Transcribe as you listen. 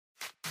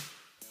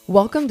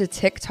Welcome to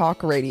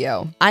TikTok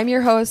Radio. I'm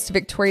your host,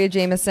 Victoria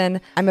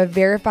Jameson. I'm a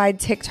verified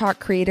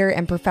TikTok creator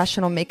and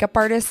professional makeup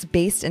artist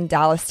based in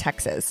Dallas,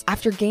 Texas.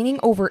 After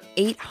gaining over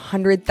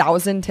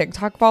 800,000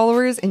 TikTok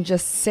followers in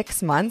just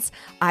 6 months,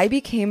 I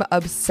became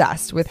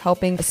obsessed with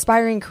helping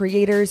aspiring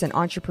creators and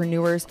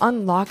entrepreneurs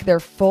unlock their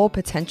full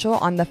potential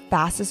on the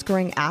fastest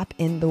growing app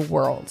in the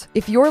world.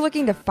 If you're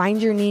looking to find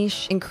your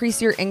niche,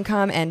 increase your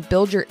income, and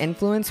build your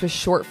influence with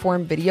short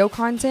form video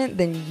content,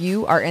 then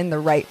you are in the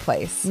right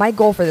place. My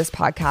goal for this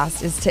podcast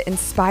is to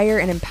inspire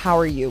and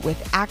empower you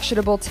with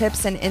actionable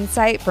tips and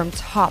insight from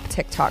top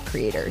TikTok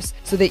creators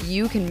so that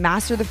you can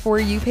master the For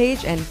You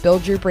page and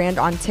build your brand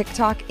on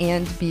TikTok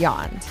and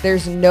beyond.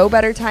 There's no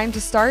better time to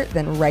start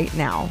than right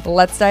now.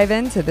 Let's dive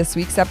into this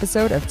week's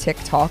episode of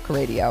TikTok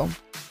Radio.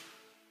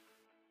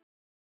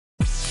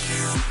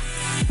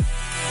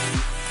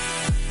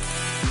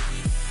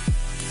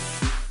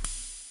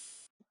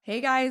 Hey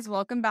guys,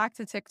 welcome back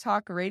to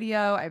TikTok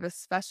Radio. I have a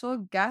special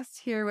guest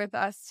here with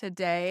us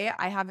today.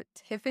 I have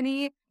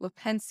Tiffany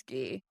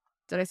Lipinski.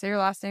 Did I say your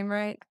last name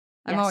right?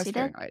 I'm Yes, always you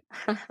saying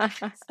did.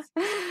 right.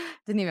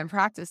 Didn't even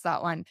practice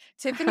that one.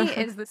 Tiffany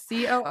is the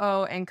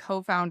COO and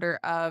co-founder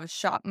of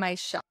Shop My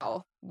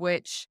Shelf,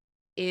 which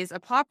is a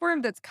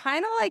platform that's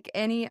kind of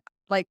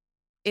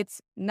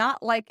it's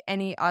not like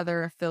any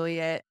other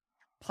affiliate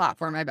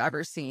platform I've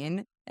ever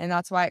seen. And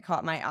that's why it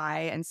caught my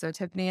eye. And so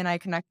Tiffany and I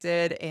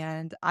connected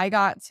and I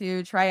got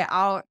to try it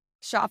out,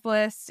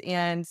 Shoplist,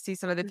 and see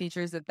some of the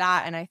features of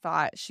that. And I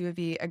thought she would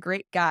be a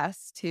great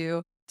guest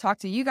to talk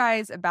to you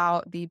guys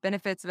about the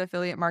benefits of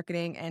affiliate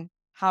marketing and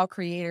how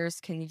creators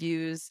can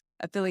use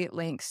affiliate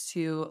links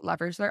to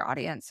leverage their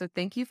audience. So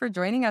thank you for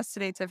joining us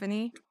today,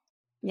 Tiffany.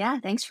 Yeah,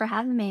 thanks for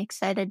having me.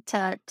 Excited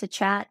to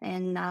chat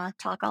and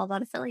talk all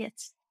about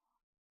affiliates.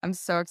 I'm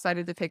so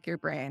excited to pick your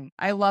brain.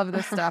 I love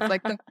this stuff.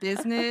 Like the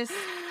business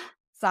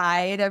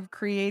side of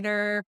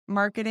creator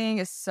marketing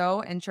is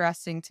so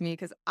interesting to me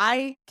because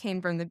I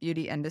came from the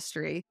beauty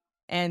industry.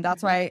 And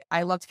that's Mhm. why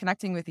I loved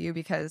connecting with you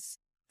because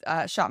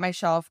Shop My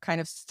Shelf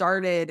kind of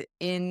started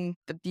in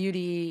the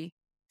beauty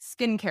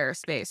skincare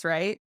space,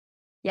 right?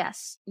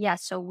 Yes,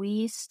 yes. So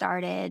we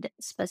started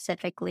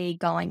specifically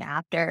going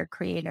after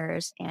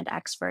creators and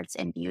experts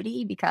in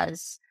beauty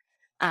because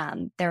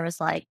there was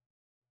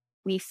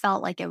we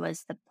felt like it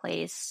was the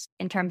place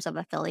in terms of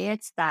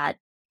affiliates that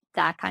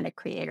kind of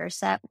creator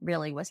set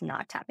really was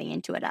not tapping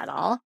into it at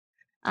all.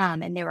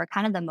 And they were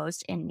kind of the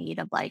most in need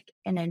of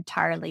an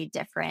entirely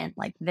different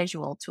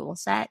visual tool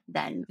set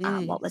than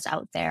what was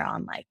out there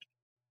on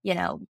you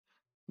know,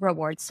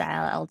 reward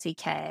style,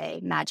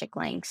 LTK, Magic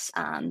Links,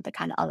 the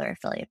kind of other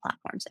affiliate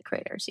platforms that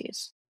creators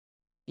use.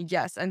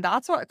 Yes, and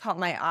that's what caught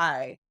my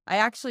eye. I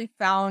actually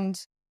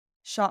found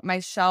Shop My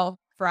Shelf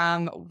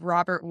from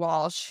Robert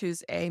Walsh,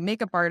 who's a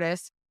makeup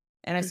artist,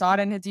 and I saw it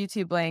Mhm. in his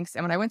YouTube links.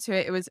 And when I went to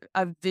it, it was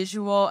a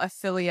visual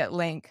affiliate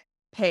link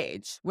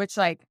page, which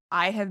I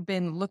have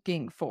been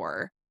looking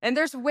for. And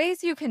there's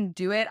ways you can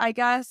do it, I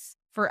guess,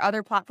 for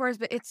other platforms,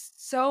 but it's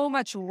so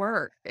much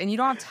work and you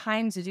don't have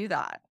time to do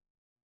that.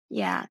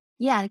 Yeah.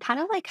 Yeah. And kind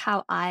of like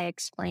how I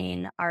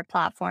explain our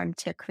platform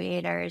to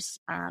creators,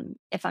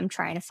 if I'm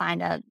trying to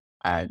find a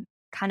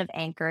kind of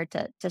anchor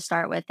to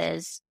start with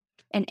is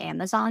an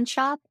Amazon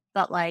shop,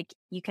 but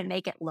you can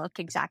make it look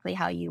exactly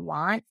how you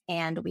want.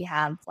 And we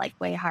have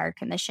way higher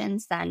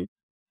commissions than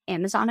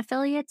Amazon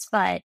affiliates.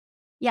 But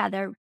yeah,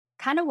 they're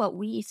kind of what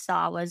we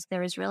saw was there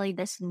was really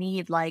this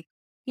need,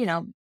 you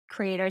know,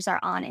 creators are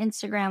on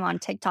Instagram, on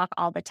TikTok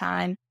all the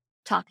time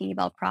talking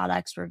about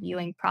products,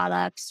 reviewing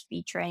products,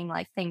 featuring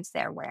things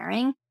they're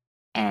wearing.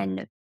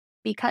 And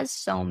because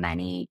so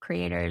many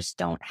creators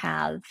don't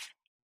have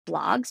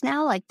blogs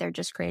now, they're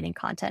just creating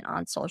content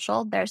on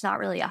social, there's not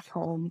really a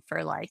home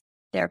for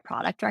their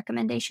product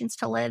recommendations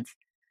to live.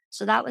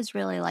 So that was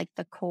really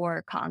the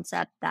core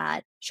concept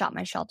that Shop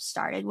My Shelf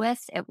started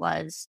with. It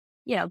was,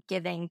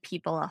 giving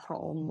people a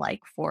home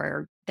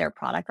for their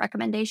product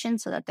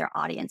recommendations so that their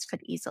audience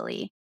could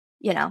easily,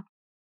 you know,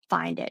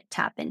 find it,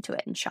 tap into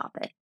it, and shop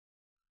it.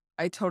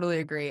 I totally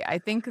agree. I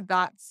think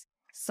that's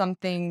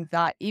something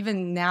that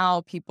even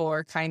now people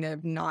are kind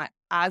of not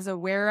as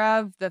aware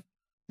of the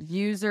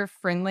user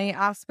friendly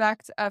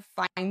aspect of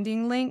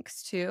finding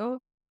links too.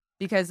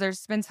 Because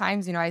there's been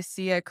times, I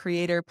see a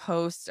creator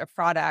post a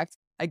product,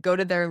 I go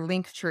to their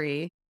link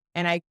tree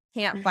and I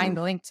can't Mhm. find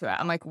the link to it.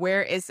 I'm like,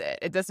 where is it?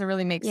 It doesn't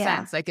really make Yeah,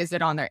 sense. Like, is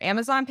it on their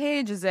Amazon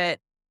page? Is it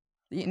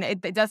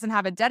it doesn't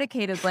have a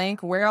dedicated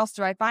link. Where else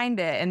do I find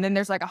it? And then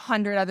there's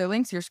 100 other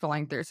links you're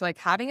scrolling through. So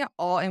having it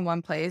all in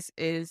one place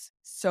is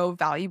so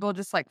valuable,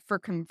 just for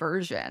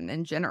conversion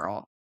in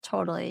general.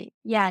 totally.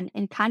 Yeah,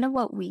 and kind of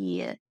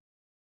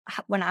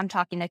when I'm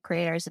talking to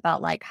creators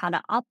about how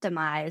to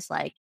optimize,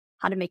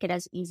 how to make it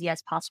as easy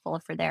as possible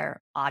for their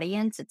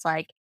audience, it's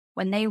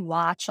when they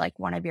watch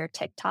one of your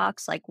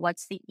TikToks,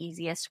 what's the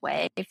easiest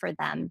way for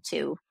them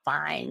to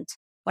find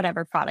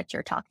whatever product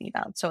you're talking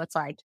about? So it's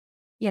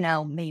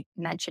me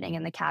mentioning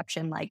in the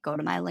caption, go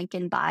to my link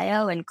in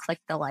bio and click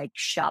the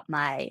shop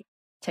my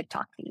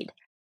TikTok feed.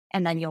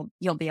 And then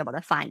you'll be able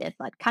to find it.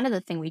 But kind of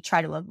the thing we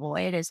try to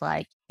avoid is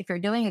if you're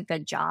doing a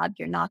good job,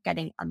 you're not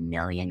getting a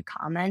million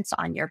comments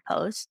on your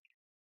post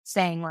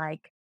saying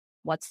like,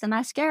 what's the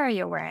mascara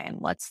you're wearing?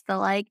 What's the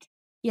like,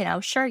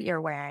 shirt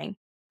you're wearing?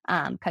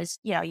 Because,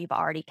 you've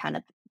already kind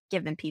of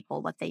given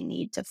people what they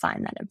need to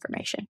find that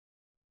information.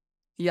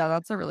 Yeah,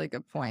 that's a really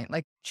good point.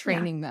 Like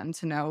Yeah. training them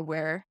to know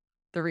where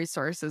the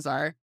resources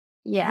are.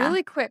 Yeah.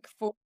 Really quick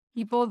for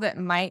people that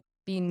might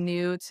be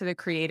new to the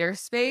creator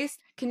space,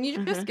 can you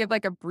just hmm give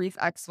like a brief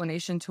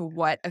explanation to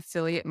what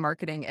affiliate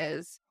marketing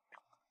is?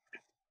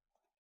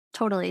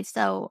 Totally.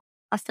 So,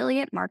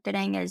 affiliate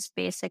marketing is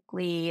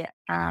basically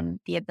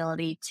the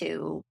ability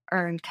to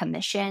earn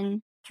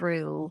commission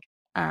through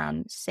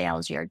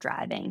sales you're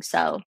driving.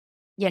 So,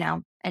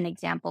 an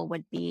example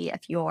would be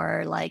if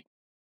you're like,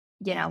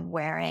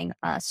 wearing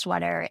a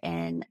sweater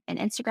in an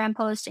Instagram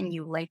post and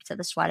you link to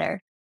the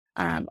sweater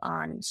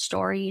on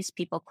stories,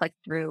 people click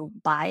through,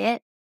 buy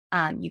it.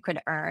 You could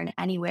earn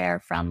anywhere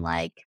from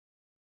like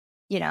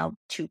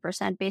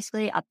 2%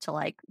 basically up to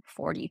like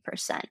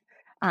 40%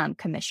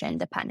 commission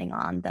depending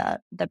on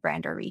the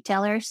brand or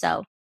retailer.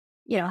 So,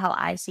 how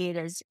I see it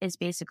is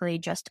basically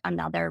just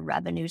another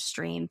revenue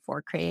stream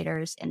for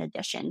creators in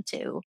addition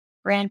to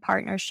brand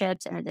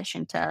partnerships, in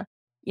addition to,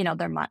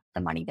 the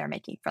money they're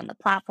making from the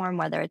platform,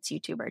 whether it's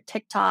YouTube or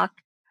TikTok,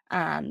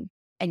 um,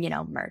 and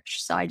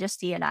merch. So I just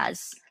see it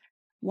as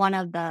one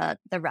of the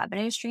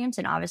revenue streams,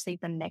 and obviously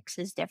the mix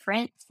is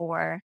different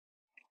for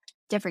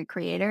different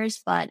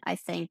creators, but I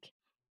think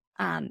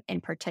in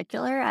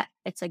particular,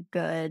 it's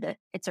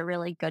a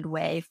really good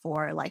way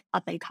for like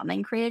up and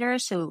coming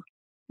creators who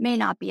may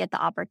not be at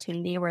the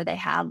opportunity where they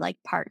have like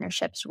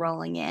partnerships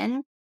rolling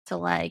in to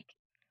like,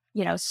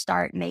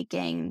 start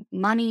making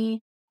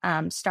money,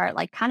 start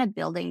like kind of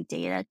building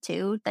data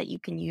too that you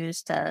can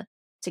use to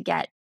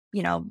get,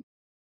 you know,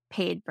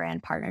 paid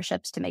brand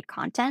partnerships to make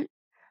content.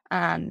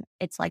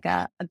 It's like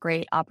a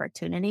great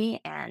opportunity,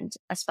 and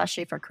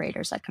especially for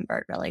creators that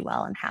convert really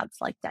well and have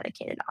like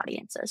dedicated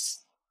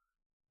audiences.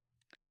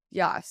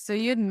 Yeah. So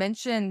you had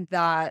mentioned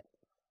that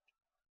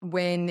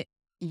when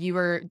you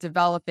were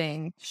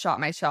developing Shop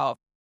My Shelf,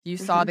 you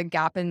saw Mhm. the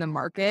gap in the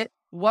market.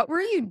 What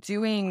were you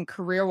doing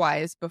career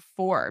wise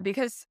before?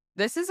 Because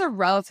this is a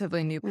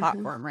relatively new Mhm.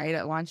 platform, right?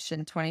 It launched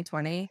in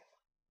 2020.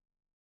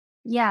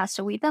 Yeah,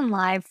 so we've been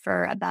live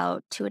for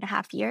about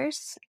 2.5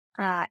 years.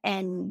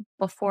 And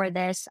before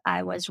this,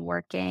 I was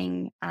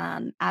working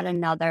at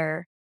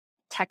another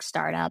tech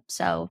startup.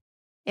 So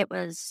it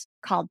was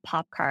called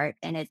Popcart,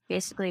 and it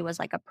basically was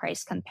like a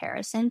price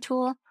comparison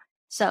tool.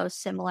 So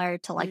similar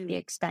to like the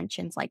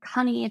extensions like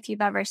Honey, if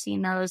you've ever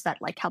seen those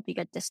that like help you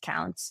get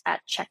discounts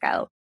at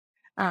checkout.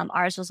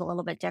 Ours was a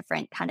little bit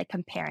different, kind of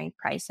comparing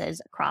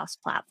prices across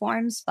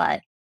platforms.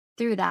 But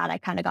through that, I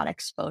kind of got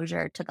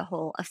exposure to the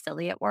whole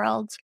affiliate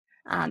world,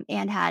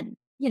 and had,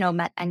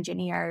 met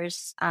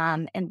engineers,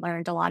 and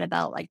learned a lot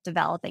about like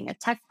developing a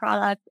tech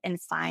product and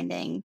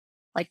finding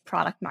like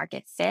product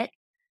market fit.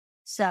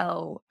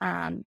 So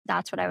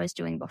that's what I was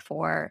doing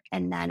before.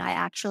 And then I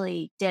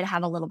actually did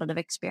have a little bit of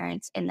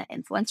experience in the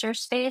influencer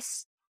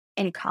space.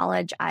 In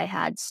college, I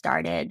had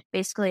started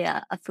basically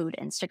a food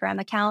Instagram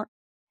account,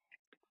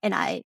 and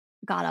I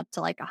got up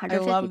to like I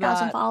love 150,000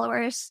 that.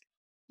 followers.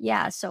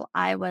 Yeah, so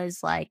I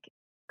was like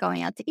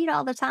going out to eat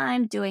all the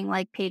time, doing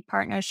like paid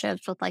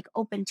partnerships with like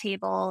Open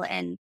Table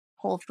and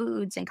Whole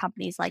Foods and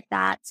companies like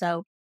that.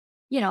 So,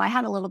 I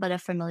had a little bit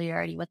of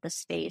familiarity with the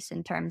space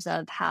in terms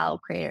of how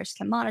creators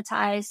can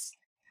monetize.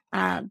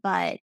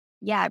 But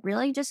yeah, it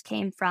really just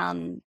came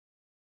from,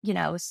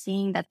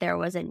 seeing that there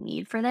was a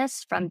need for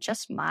this from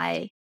just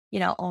my,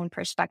 own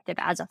perspective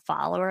as a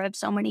follower of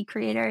so many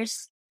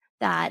creators,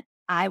 that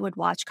I would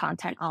watch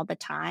content all the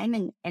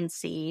time and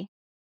see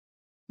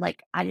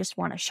like, I just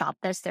want to shop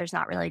this. There's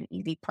not really an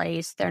easy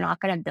place. They're not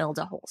going to build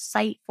a whole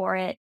site for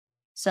it.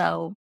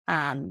 So,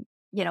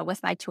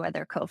 with my two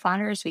other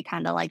co-founders, we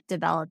kind of like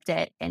developed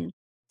it and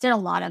did a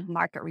lot of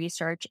market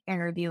research,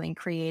 interviewing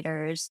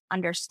creators,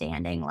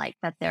 understanding like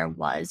that there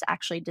was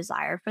actually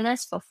desire for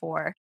this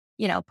before,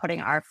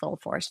 putting our full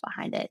force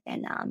behind it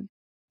and,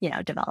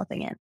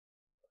 developing it.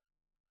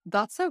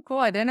 That's so cool.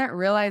 I didn't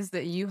realize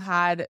that you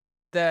had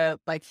the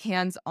like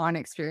hands-on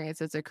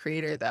experience as a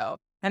creator though.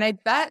 And I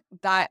bet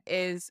that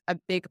is a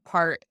big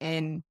part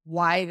in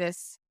why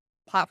this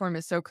platform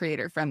is so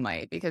creator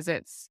friendly because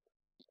it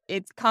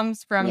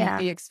comes from Yeah.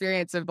 the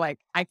experience of like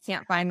I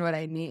can't find what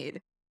I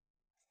need.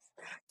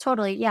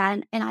 Totally. Yeah.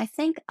 And I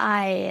think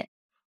I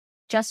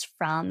just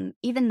from,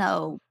 even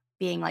though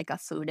being like a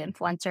food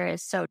influencer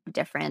is so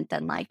different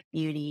than like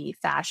beauty,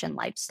 fashion,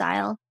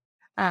 lifestyle,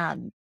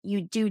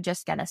 you do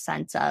just get a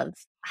sense of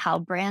how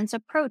brands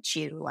approach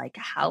you, like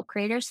how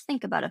creators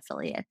think about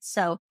affiliates.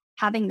 So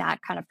having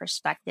that kind of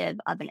perspective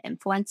of an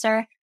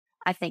influencer,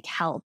 I think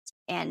helped,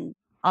 and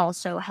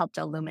also helped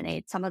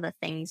illuminate some of the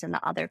things in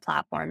the other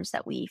platforms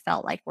that we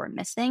felt like were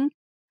missing.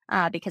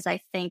 Because I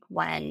think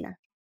when,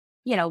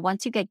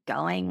 once you get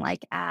going,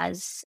 like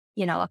as,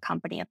 a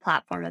company, a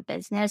platform, a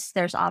business,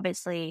 there's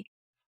obviously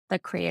the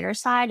creator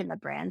side and the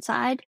brand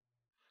side.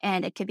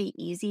 And it could be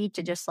easy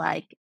to just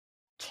like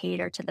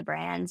cater to the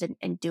brands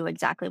and do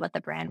exactly what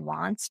the brand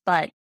wants.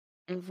 But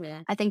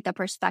Mhm. I think the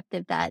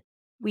perspective that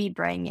we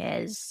bring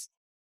is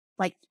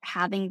like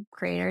having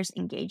creators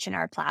engage in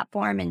our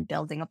platform and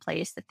building a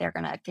place that they're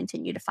going to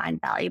continue to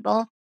find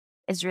valuable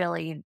is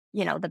really,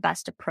 the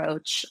best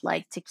approach,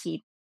 like to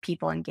keep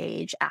people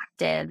engaged,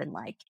 active, and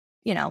like,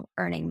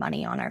 earning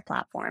money on our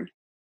platform.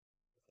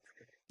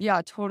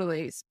 Yeah,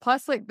 totally.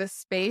 Plus, like the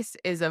space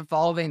is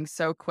evolving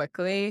so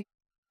quickly.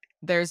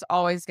 There's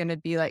always going to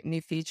be like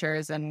new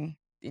features and,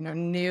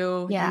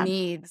 new Yeah,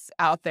 needs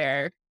out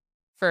there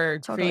for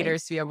totally.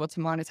 creators to be able to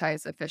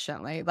monetize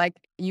efficiently.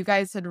 Like you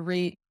guys,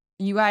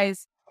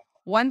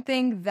 one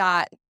thing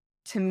that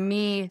to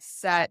me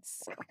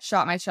sets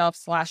Shop My Shelf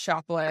 /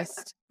 Shop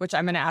List, which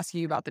I'm going to ask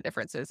you about the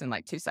differences in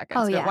like 2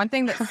 seconds. Oh, But yeah. one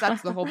thing that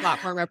sets the whole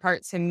platform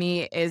apart to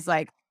me is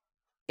like,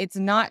 it's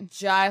not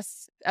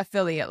just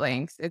affiliate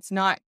links. It's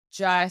not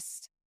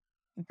just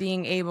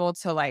being able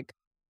to like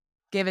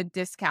give a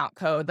discount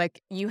code.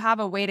 Like you have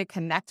a way to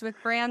connect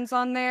with brands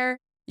on there.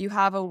 You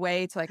have a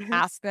way to like Mhm.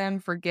 ask them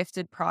for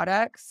gifted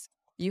products.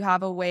 You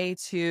have a way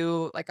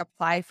to like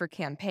apply for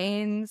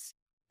campaigns.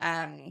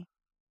 Um,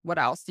 what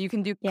else? You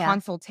can do Yeah.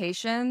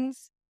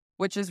 consultations,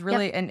 which is Yep.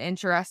 really an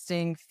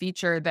interesting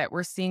feature that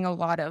we're seeing a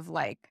lot of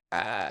like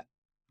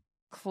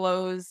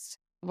closed,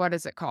 what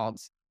is it called?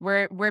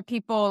 Where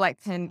people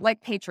like can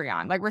like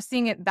Patreon. Like we're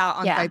seeing it that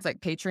on Yeah, sites like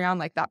Patreon,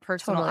 like that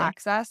personal totally.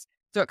 access.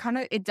 So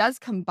it does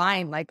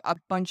combine like a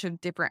bunch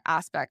of different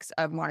aspects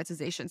of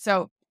monetization.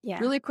 So Yeah.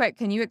 really quick,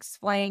 can you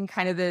explain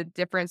kind of the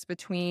difference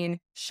between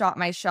Shop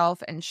My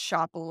Shelf and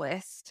Shop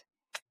List?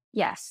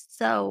 Yes.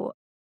 So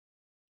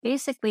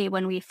basically,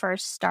 when we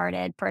first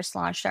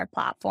launched our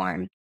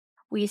platform,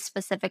 we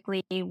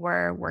specifically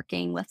were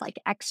working with like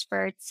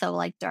experts, so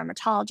like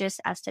dermatologists,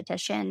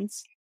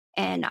 estheticians,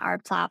 and our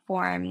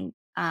platform,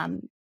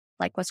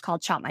 like what's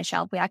called Shop My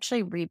Shelf. We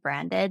actually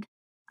rebranded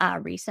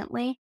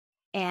recently,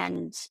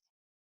 and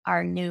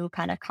our new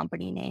kind of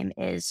company name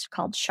is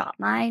called Shop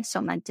My,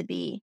 so meant to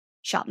be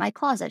Shop My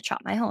Closet,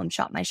 Shop My Home,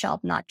 Shop My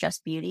Shelf, not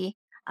just beauty,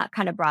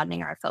 kind of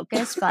broadening our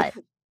focus. But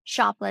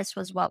Shoplist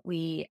was what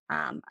we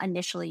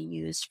initially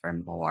used for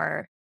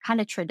more kind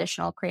of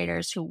traditional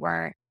creators who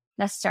weren't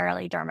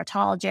necessarily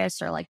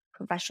dermatologists or like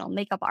professional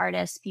makeup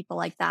artists, people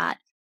like that.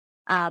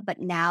 But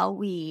now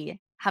we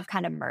have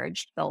kind of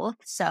merged both.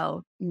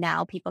 So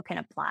now people can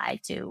apply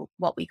to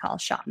what we call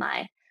Shop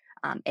My,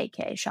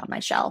 aka Shop My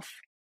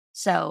Shelf.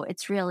 So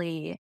it's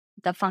really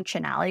the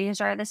functionalities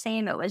are the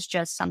same. It was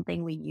just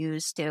something we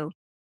used to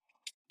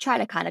try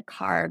to kind of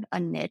carve a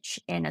niche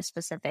in a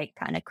specific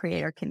kind of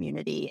creator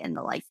community in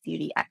the like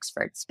beauty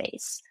expert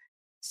space.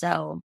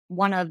 So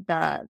one of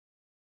the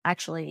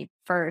actually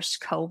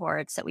first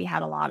cohorts that we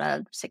had a lot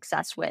of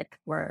success with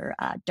were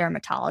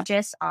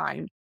dermatologists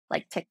on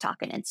like TikTok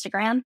and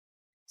Instagram.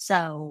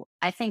 So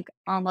I think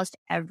almost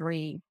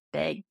every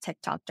big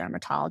TikTok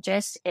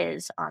dermatologist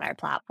is on our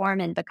platform.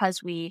 And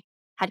because we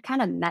had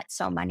kind of met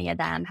so many of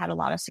them, had a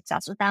lot of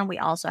success with them, we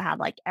also had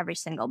like every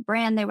single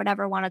brand they would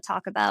ever want to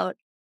talk about.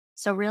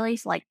 So really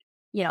like,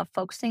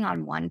 focusing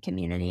on one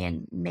community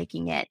and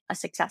making it a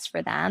success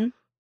for them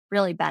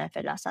really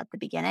benefited us at the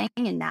beginning.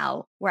 And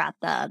now we're at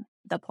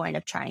the point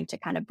of trying to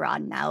kind of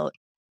broaden out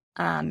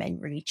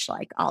and reach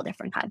like all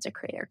different kinds of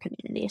creator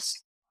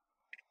communities.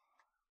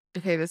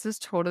 Okay, this is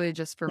totally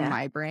just for Yeah.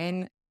 my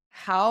brain.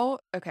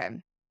 Okay,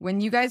 when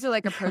you guys are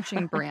like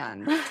approaching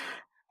brands,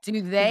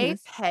 do they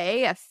Mhm.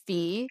 pay a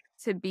fee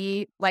to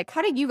be like,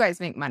 how do you guys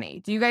make money?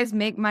 Do you guys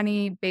make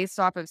money based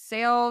off of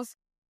sales?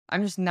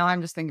 I'm just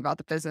thinking about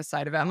the business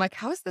side of it. I'm like,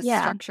 how is this Yeah.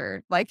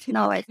 structured? Like,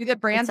 No, do the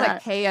it's brands like a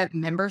pay a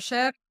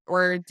membership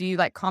or do you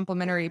like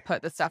complimentary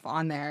put the stuff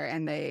on there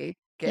and they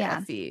get a yeah.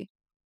 fee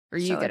or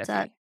you So get a it's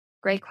a fee?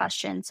 great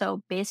question.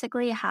 So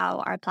basically how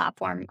our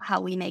platform, how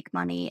we make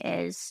money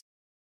is,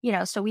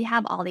 so we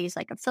have all these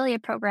like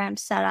affiliate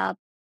programs set up.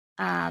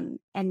 And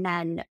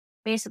then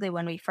basically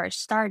when we first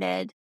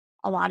started,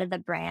 a lot of the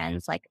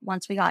brands, like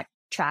once we got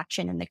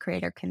traction in the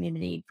creator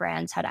community,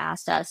 brands had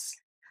asked us,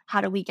 how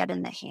do we get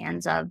in the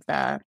hands of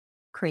the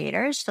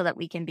creators so that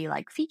we can be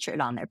like featured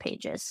on their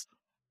pages?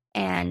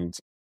 And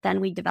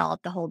then we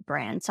developed the whole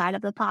brand side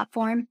of the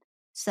platform.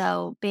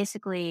 So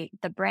basically,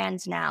 the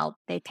brands now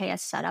they pay a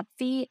setup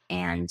fee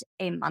and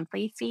a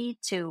monthly fee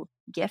to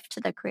gift to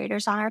the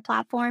creators on our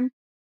platform.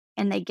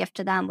 And they gift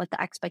to them with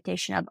the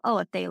expectation of, oh,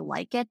 if they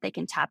like it, they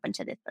can tap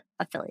into the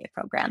affiliate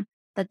program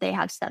that they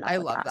have set up I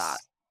with love that.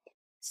 us.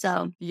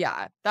 So,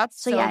 Yeah,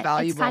 that's so so yeah, it's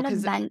valuable kind of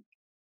because meant.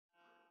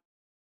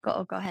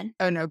 Go ahead.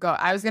 oh no, go.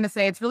 I was gonna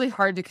say it's really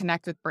hard to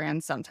connect with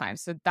brands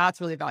sometimes. So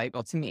that's really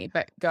valuable to me.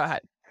 But go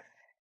ahead.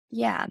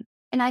 Yeah,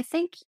 and I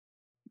think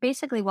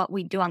basically what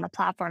we do on the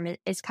platform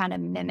is kind of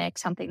mimic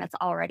something that's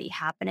already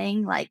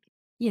happening. Like,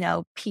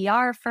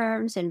 PR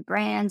firms and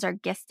brands are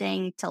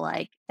gifting to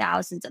like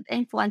thousands of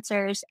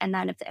influencers. And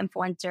then if the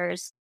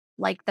influencers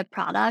like the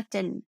product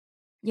and,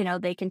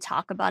 they can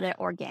talk about it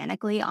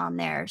organically on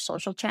their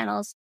social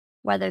channels,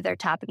 whether they're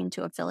tapping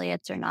into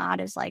affiliates or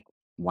not is like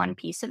one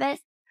piece of it.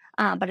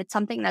 But it's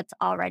something that's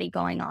already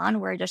going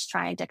on. We're just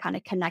trying to kind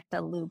of connect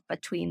the loop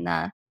between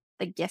the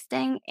the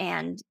gifting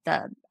and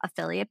the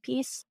affiliate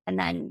piece. And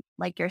then,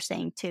 like you're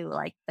saying too,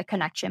 like the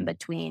connection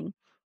between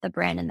the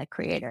brand and the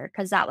creator.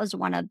 Cause that was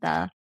one of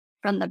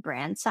from the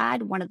brand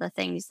side, one of the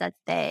things that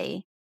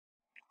they,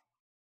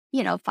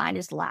 find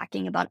is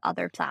lacking about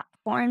other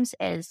platforms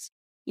is,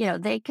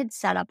 they could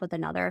set up with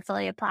another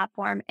affiliate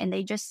platform and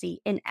they just see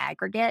in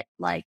aggregate,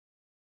 like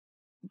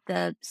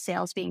the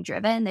sales being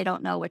driven. They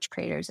don't know which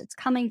creators it's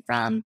coming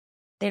from.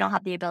 They don't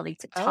have the ability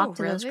to Oh, talk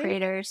to those really?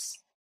 creators.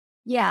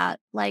 Yeah,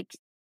 like,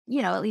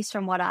 at least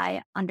from what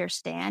I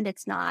understand,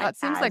 it's not That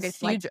seems like a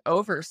as like, huge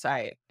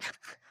oversight.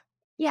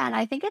 yeah. And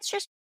I think it's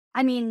just,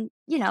 I mean,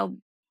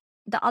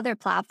 the other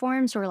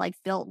platforms were like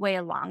built way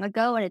long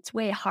ago and it's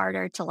way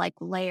harder to like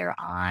layer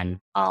on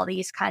all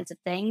these kinds of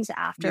things New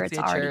after it's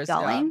already features,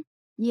 yeah. going.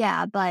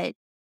 Yeah. But,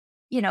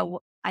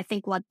 I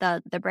think what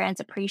the brands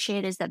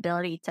appreciate is the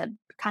ability to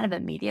kind of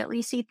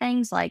immediately see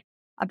things like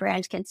a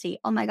brand can see,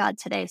 oh my God,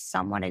 today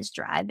someone is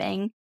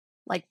driving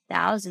like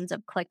thousands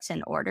of clicks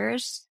and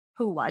orders.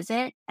 Who was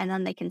it? And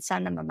then they can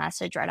send them a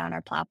message right on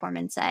our platform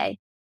and say,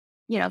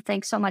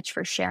 thanks so much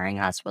for sharing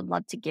us. Would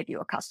love to give you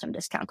a custom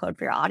discount code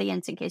for your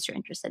audience in case you're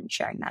interested in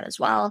sharing that as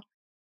well.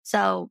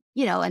 So,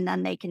 and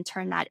then they can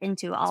turn that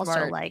into also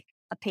Smart. like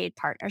a paid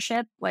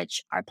partnership,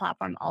 which our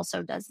platform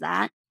also does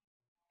that.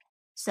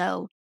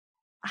 So,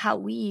 how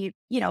we,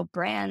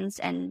 brands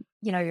and,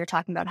 you're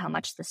talking about how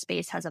much the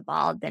space has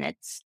evolved and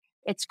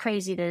it's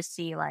crazy to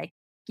see like,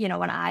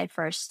 when I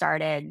first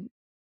started,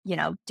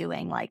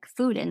 doing like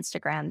food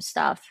Instagram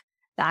stuff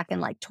back in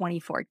like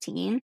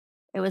 2014,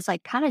 it was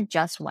like kind of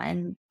just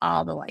when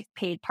all the like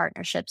paid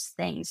partnerships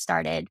things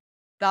started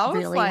That was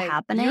really like you're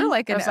happening.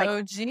 like It an was like,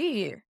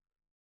 OG.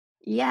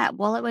 yeah,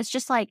 well, it was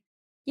just like,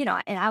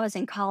 and I was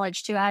in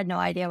college too. I had no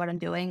idea what I'm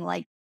doing.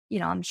 Like,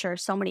 I'm sure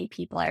so many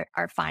people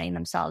are finding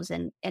themselves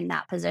in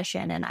that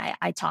position. And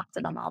I talk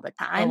to them all the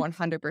Oh, time. But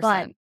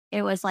 100%.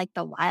 it was like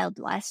the Wild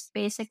West,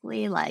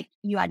 basically. Like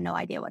you had no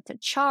idea what to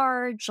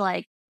charge.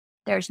 Like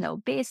there's no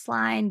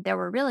baseline. There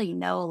were really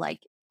no like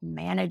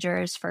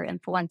managers for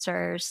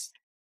influencers.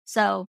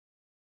 So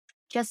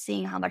just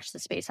seeing how much the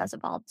space has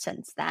evolved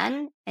since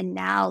then. And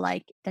now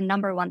like the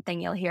number one thing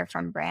you'll hear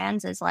from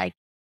brands is like,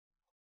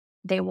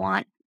 they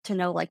want to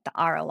know like the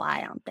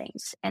ROI on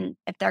things. And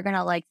if they're going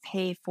to like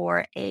pay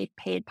for a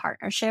paid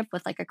partnership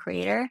with like a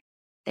creator,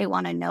 they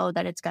want to know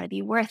that it's going to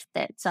be worth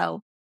it.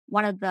 So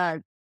one of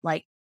the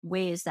like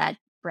ways that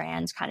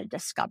brands kind of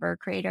discover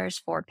creators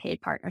for paid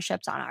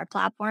partnerships on our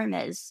platform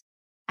is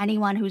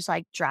anyone who's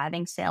like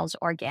driving sales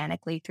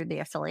organically through the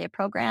affiliate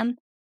program.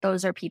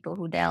 Those are people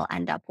who they'll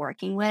end up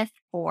working with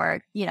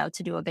or, to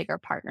do a bigger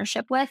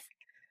partnership with.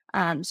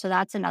 So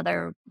that's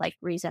another like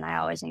reason I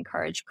always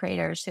encourage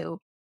creators who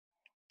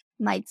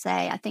might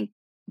say, I think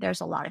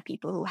there's a lot of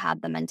people who have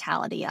the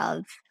mentality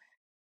of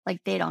like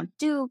they don't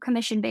do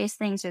commission based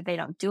things or they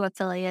don't do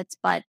affiliates,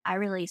 but I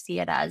really see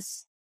it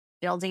as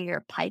building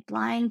your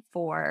pipeline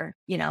for,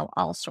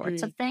 all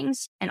sorts Mm. of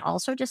things and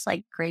also just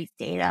like great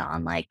data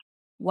on like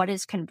what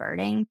is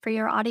converting for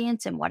your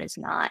audience and what is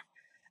not.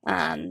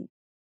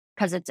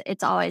 Because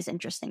it's always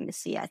interesting to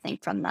see, I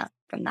think, from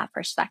that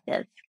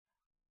perspective.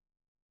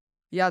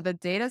 Yeah, the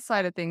data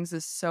side of things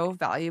is so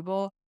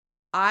valuable.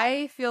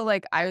 I feel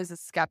like I was a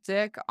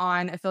skeptic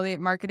on affiliate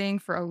marketing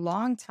for a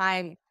long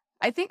time.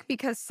 I think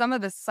because some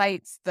of the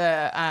sites,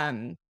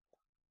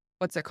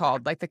 what's it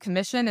called? Like the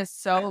commission is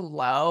so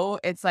low.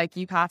 It's like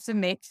you have to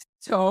make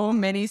so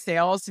many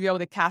sales to be able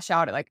to cash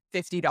out at like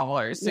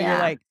 $50. So you're Yeah.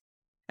 like,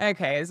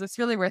 okay, is this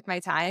really worth my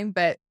time?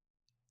 But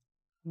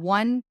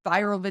one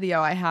viral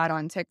video I had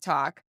on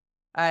TikTok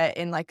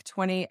in like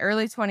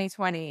early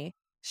 2020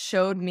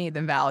 showed me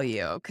the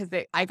value because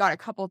I got a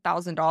couple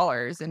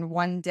 $1,000s in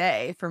one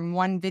day from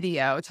one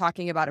video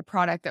talking about a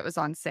product that was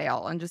on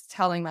sale and just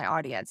telling my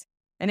audience.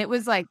 And it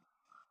was like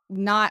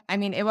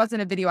it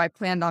wasn't a video I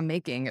planned on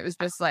making. It was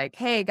just like,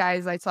 hey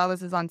guys, I saw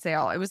this is on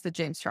sale. It was the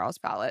James Charles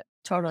palette.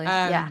 Totally.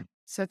 Yeah.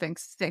 So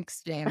thanks,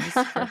 James,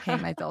 for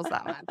paying my bills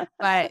that month.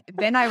 But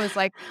then I was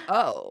like,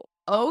 oh,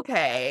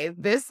 okay,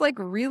 this like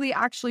really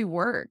actually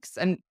works.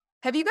 And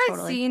have you guys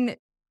Totally. seen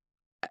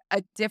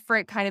a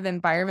different kind of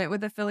environment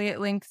with affiliate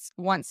links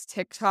once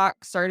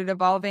TikTok started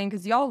evolving?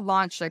 Because y'all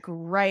launched like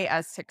right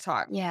as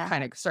TikTok Yeah.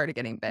 kind of started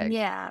getting big.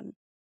 Yeah.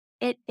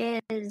 It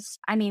is,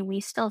 I mean,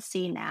 we still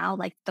see now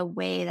like the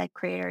way that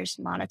creators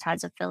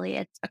monetize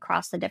affiliates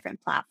across the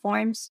different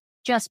platforms,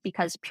 just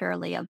because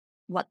purely of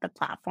what the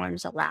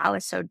platforms allow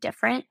is so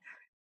different.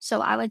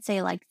 So I would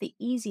say like the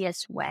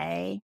easiest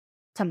way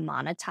to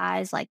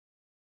monetize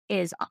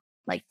is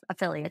like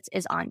affiliates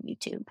is on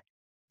YouTube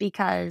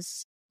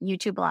because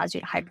YouTube allows you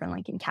to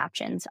hyperlink in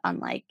captions,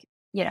 unlike,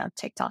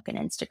 TikTok and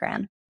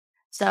Instagram.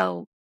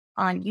 So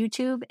on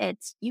YouTube,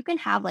 you can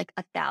have like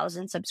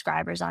 1,000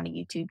 subscribers on a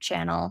YouTube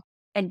channel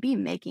and be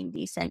making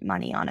decent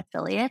money on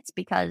affiliates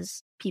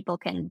because people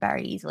can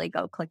very easily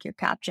go click your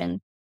caption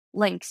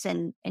links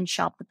and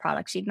shop the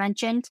products you've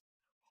mentioned.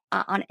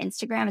 On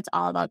Instagram, it's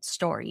all about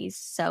stories.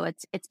 So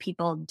it's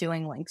people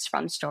doing links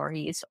from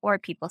stories or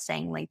people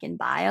saying link in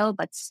bio,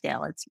 but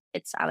still it's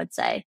I would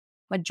say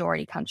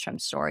majority comes from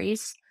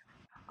stories.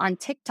 on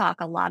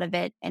TikTok, a lot of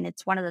it, and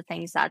it's one of the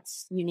things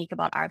that's unique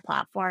about our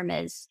platform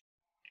is,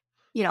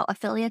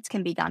 affiliates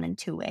can be done in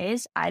two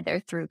ways, either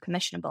through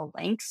commissionable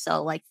links.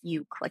 So like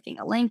you clicking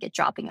a link, it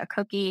dropping a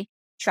cookie,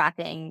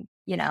 tracking,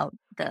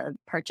 the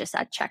purchase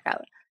at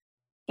checkout,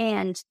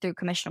 and through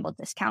commissionable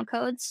discount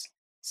codes.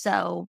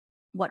 So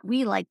what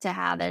we like to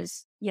have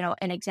is,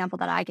 an example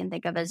that I can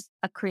think of is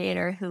a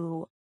creator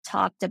who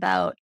talked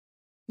about,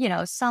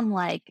 some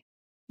like,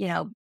 you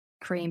know,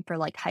 cream for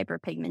like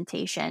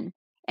hyperpigmentation.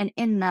 And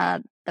in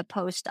the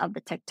post of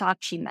the TikTok,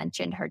 she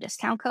mentioned her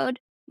discount code,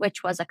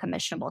 which was a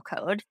commissionable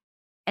code.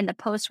 And the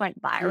post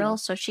went Mm. viral.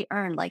 So she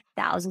earned like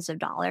thousands of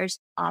dollars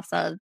off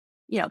of,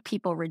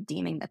 people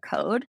redeeming the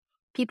code.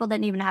 People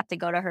didn't even have to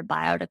go to her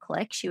bio to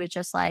click. She was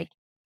just like,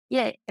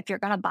 yeah, if you're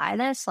gonna buy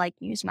this, like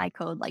use my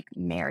code like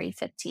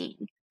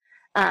Mary15.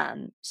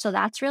 So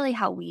that's really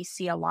how we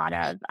see a lot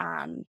of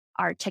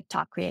our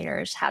TikTok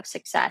creators have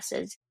success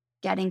is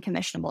getting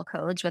commissionable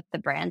codes with the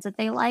brands that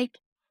they like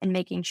and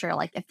making sure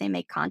like if they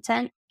make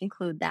content,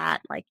 include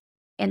that like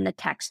in the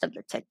text of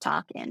the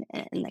TikTok and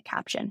in the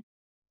caption.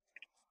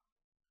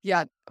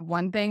 Yeah,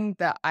 one thing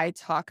that I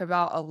talk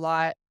about a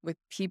lot with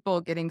people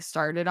getting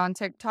started on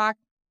TikTok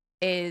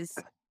is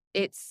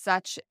it's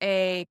such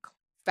a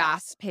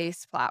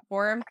fast-paced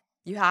platform.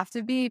 You have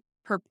to be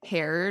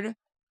prepared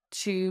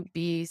to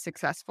be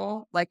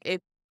successful. Like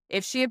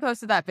if she had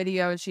posted that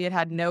video and she had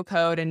had no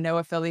code and no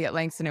affiliate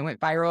links and it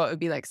went viral, it would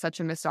be like such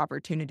a missed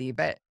opportunity.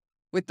 But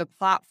with the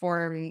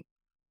platform,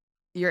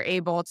 you're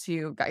able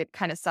to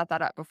kind of set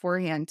that up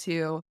beforehand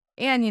too.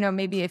 And,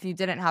 maybe if you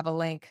didn't have a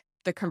link,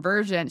 the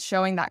conversion,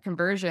 showing that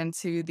conversion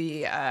to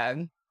the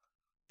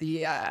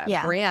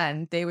Yeah,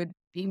 brand, they would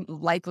be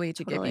likely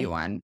to give you totally.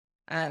 one.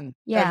 The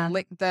Yeah.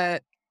 link,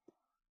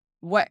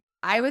 what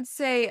I would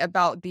say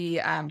about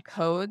the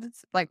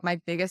codes, like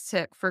my biggest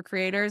tip for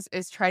creators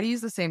is try to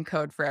use the same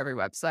code for every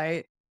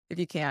website if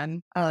you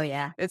can. Oh,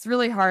 yeah. It's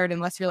really hard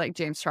unless you're like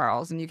James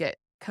Charles and you get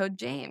code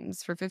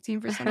James for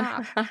 15%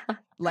 off.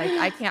 Like,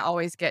 I can't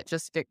always get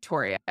just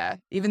Victoria,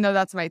 even though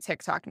that's my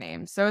TikTok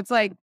name. So it's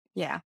like,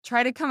 Yeah.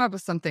 try to come up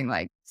with something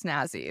like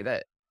snazzy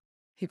that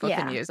people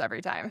can Yeah. use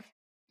every time.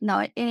 No,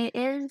 it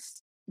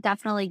is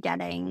definitely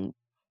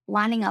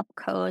lining up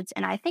codes.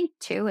 And I think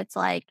too, it's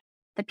like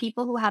the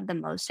people who have the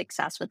most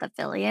success with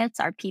affiliates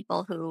are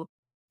people who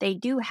they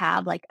do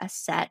have like a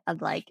set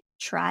of like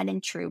tried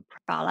and true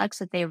products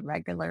that they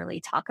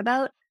regularly talk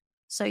about.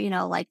 So,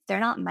 like they're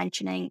not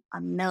mentioning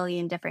a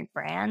million different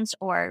brands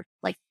or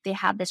like they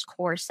have this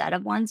core set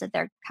of ones that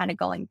they're kind of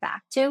going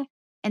back to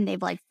and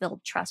they've like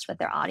built trust with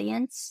their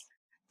audience.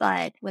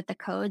 But with the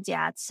codes,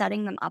 yeah, it's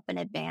setting them up in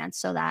advance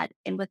so that,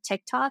 and with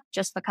TikTok,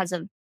 just because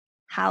of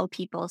how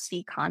people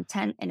see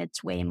content and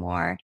it's way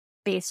more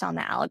based on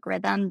the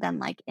algorithm than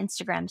like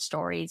Instagram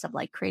stories of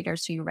like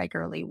creators who you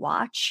regularly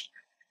watch.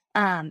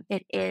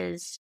 It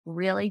is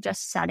really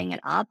just setting it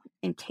up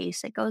in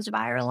case it goes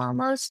viral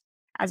almost,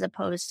 as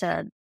opposed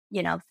to,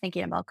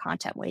 thinking about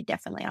content way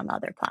differently on the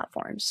other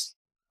platforms.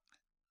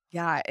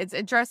 Yeah, it's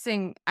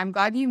interesting. I'm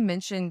glad you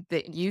mentioned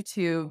that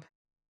YouTube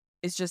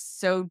is just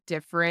so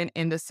different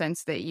in the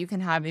sense that you can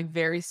have a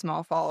very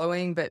small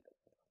following, but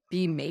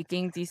be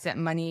making decent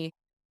money,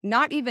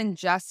 not even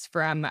just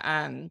from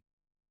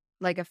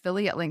like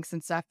affiliate links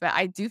and stuff, but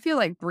I do feel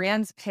like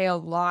brands pay a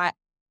lot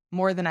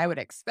more than I would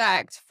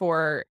expect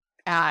for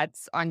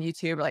ads on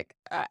YouTube, like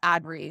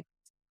ad read,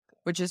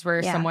 which is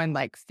where Yeah. someone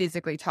like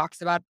physically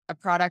talks about a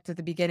product at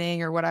the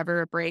beginning or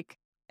whatever, a break.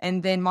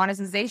 And then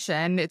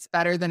monetization, it's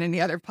better than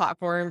any other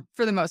platform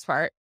for the most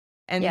part.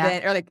 And Yeah.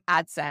 then, or like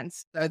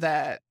AdSense, so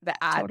the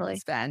ad Totally.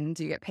 spend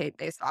you get paid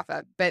based off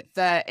of. But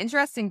the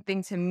interesting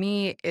thing to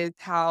me is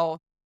how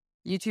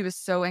YouTube is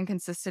so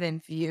inconsistent in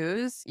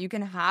views. You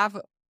can have,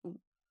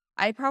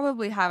 I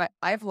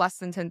have less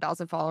than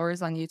 10,000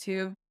 followers on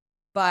YouTube,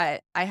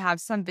 but I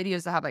have some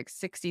videos that have like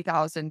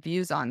 60,000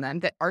 views on them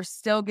that are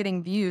still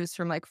getting views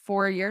from like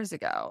 4 years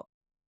ago.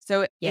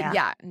 So Yeah.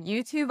 yeah,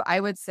 YouTube, I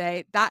would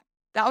say that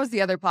was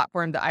the other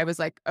platform that I was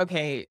like,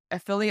 okay,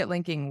 affiliate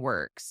linking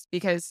works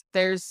because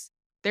there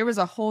was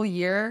a whole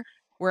year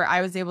where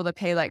I was able to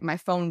pay like my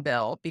phone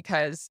bill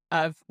because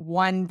of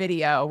one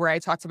video where I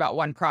talked about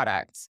one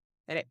product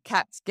and it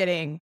kept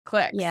getting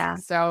clicks. Yeah.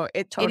 So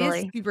it is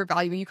Totally. super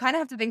valuable. You kind of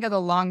have to think of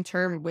the long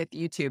term with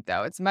YouTube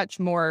though. It's much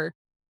more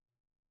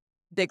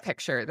big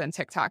picture than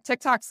TikTok.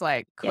 TikTok's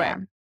like Yeah.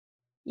 quick.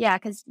 Yeah,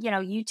 because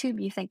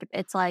YouTube, you think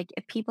it's like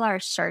if people are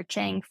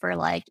searching for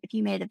like if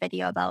you made a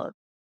video about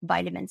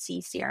vitamin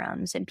C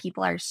serums and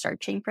people are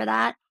searching for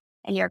that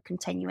and you're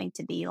continuing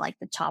to be like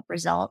the top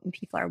result and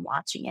people are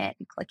watching it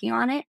and clicking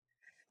on it,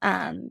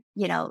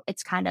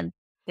 it's kind of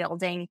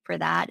building for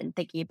that and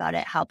thinking about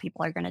it, how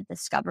people are going to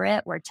discover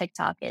it, where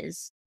TikTok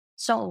is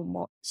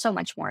so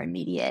much more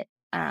immediate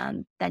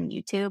than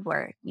YouTube,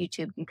 where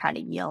YouTube can kind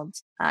of yield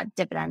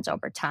dividends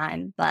over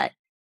time. But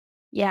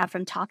yeah,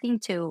 from talking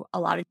to a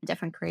lot of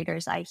different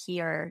creators, I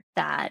hear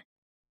that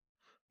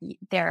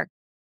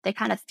they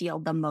kind of feel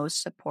the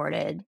most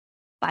supported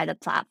by the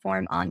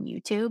platform on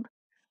YouTube.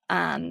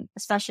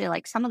 Especially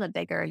like some of the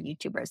bigger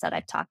YouTubers that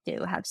I've talked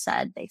to have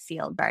said they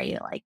feel very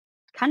like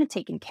kind of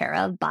taken care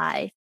of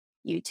by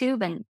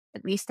YouTube, and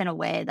at least in a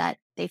way that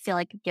they feel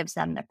like it gives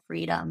them the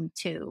freedom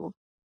to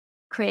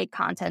create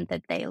content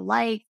that they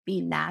like,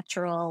 be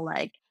natural.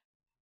 Like,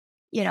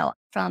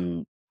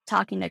 from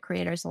talking to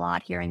creators a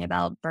lot, hearing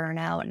about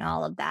burnout and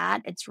all of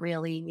that, it's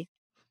really,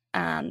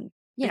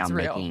 It's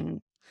real.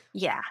 making,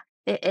 yeah,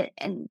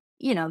 and,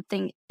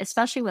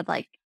 especially with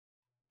like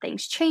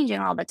things changing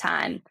all the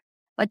time,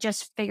 but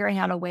just figuring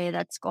out a way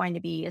that's going to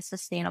be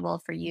sustainable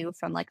for you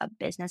from like a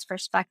business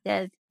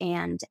perspective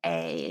and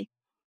a,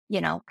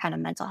 kind of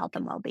mental health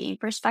and well-being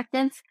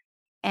perspective.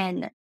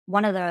 And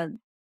one of the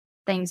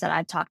things that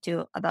I've talked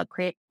to about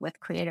create with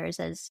creators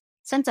is,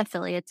 since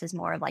affiliates is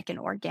more of like an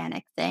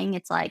organic thing,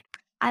 it's like,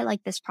 I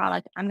like this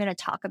product, I'm going to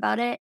talk about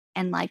it.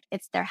 And like,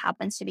 if there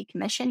happens to be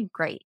commission,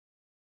 great.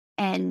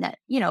 And,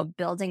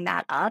 building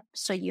that up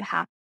so you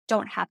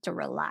don't have to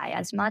rely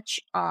as much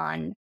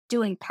on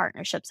doing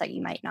partnerships that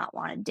you might not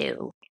want to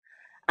do.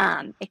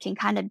 It can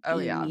kind of Oh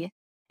yeah. be,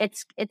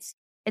 it's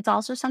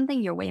also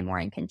something you're way more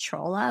in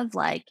control of,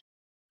 like,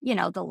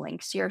 the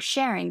links you're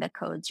sharing, the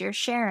codes you're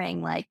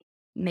sharing, like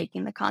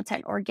making the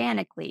content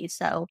organically.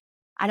 So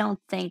I don't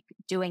think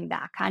doing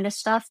that kind of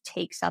stuff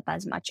takes up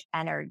as much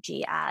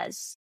energy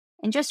as,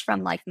 and just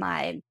from like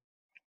my,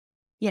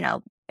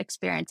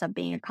 experience of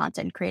being a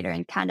content creator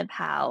and kind of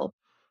how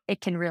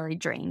it can really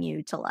drain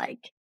you to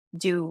like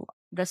do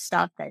the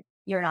stuff that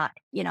you're not,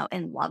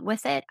 in love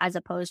with it, as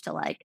opposed to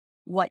like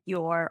what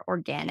you're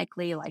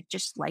organically like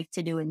just like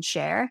to do and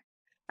share.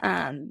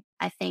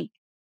 I think,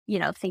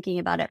 thinking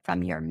about it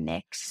from your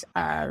mix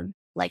of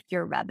like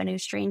your revenue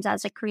streams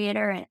as a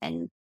creator,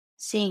 and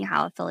seeing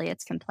how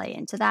affiliates can play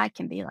into that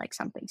can be like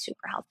something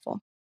super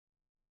helpful.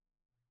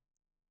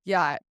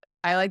 Yeah.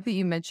 I like that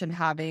you mentioned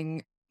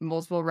having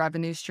multiple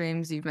revenue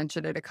streams. You've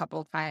mentioned it a couple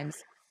of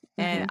times,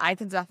 and Hmm. I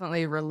can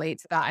definitely relate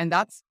to that. And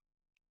that's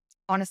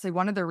honestly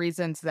one of the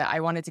reasons that I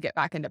wanted to get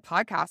back into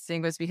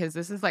podcasting, was because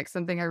this is like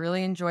something I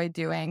really enjoy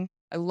doing.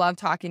 I love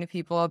talking to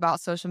people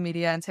about social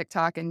media and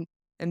TikTok and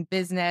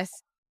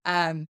business.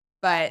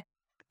 But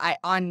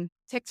on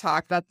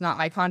TikTok, that's not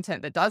my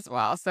content that does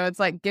well. So it's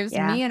like gives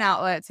Yeah. me an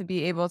outlet to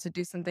be able to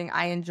do something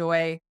I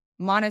enjoy,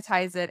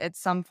 monetize it at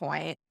some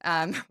point,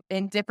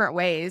 in different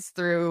ways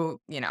through,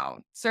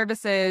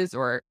 services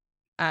or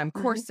Hmm.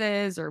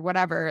 courses or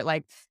whatever.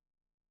 Like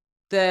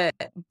the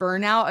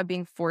burnout of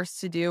being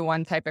forced to do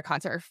one type of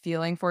content, or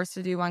feeling forced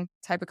to do one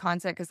type of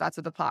content because that's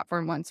what the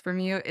platform wants from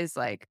you, is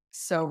like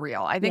so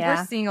real. I think we're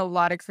Yeah. seeing a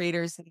lot of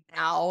creators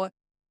now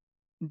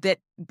that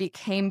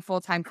became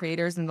full-time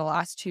creators in the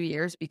last 2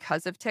 years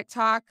because of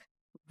TikTok,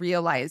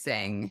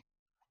 realizing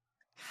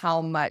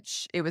how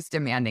much it was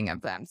demanding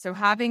of them. So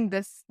having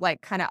this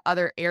like kind of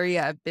other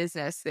area of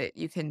business that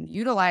you can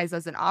utilize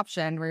as an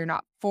option where you're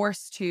not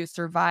forced to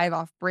survive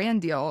off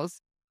brand deals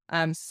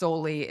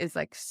solely is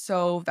like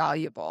so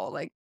valuable.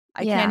 Like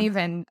Yeah.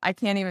 I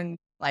can't even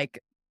like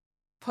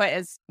put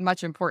as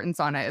much importance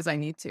on it as I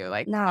need to.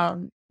 Like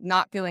No.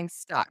 not feeling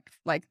stuck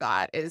like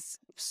that is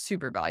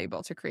super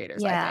valuable to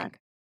creators, I Yeah. think.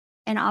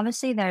 And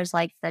obviously there's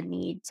like the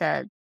need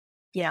to,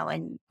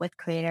 and with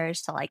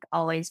creators to like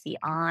always be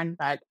on.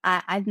 But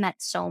I've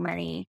met so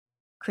many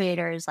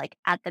creators like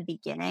at the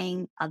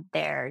beginning of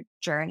their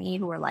journey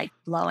who were like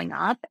blowing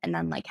up and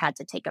then like had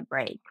to take a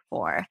break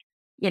for,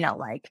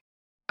 like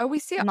Oh, we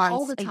see it all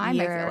months, the a time,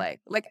 I feel year. like.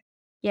 Like,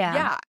 Yeah.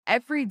 yeah,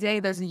 every day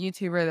there's a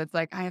YouTuber that's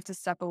like, I have to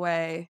step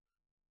away.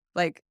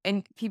 Like,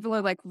 and people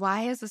are like,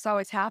 why has this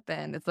always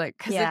happened? It's like,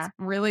 because it's Yeah.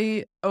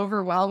 really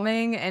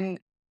overwhelming, and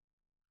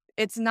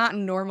it's not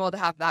normal to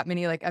have that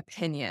many like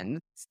opinions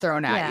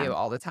thrown at Yeah. you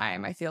all the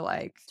time, I feel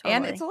like.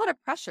 And it's Totally. a lot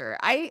of pressure.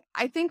 I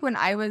think when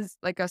I was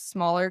like a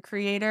smaller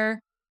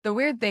creator, the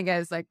weird thing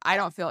is like I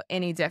don't feel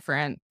any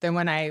different than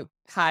when I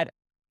had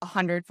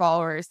 100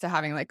 followers to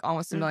having like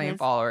almost a million Hmm.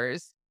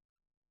 followers.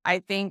 I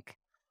think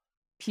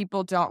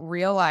people don't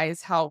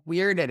realize how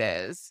weird it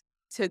is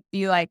to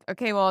be like,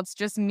 okay, well, it's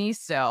just me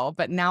still,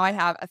 but now I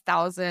have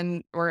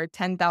 1,000 or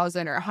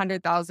 10,000 or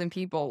 100,000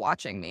 people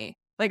watching me.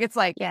 Like, it's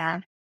like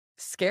Yeah.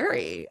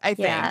 scary, I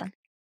Yeah. think.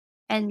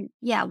 And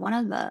yeah, one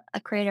of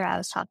a creator I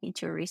was talking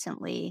to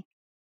recently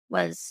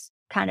was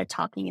kind of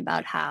talking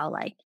about how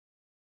like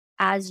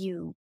as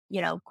you,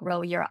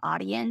 grow your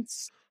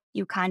audience,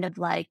 you kind of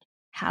like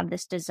have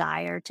this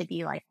desire to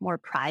be like more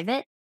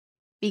private,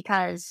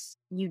 because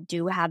you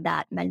do have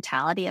that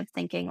mentality of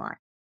thinking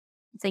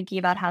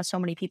about how so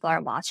many people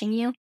are watching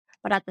you.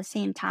 But at the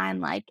same time,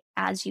 like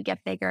as you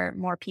get bigger,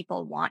 more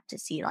people want to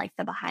see like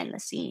the behind the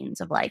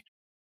scenes of like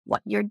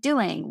what you're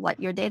doing, what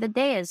your day to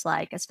day is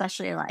like,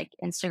 especially like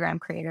Instagram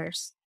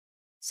creators.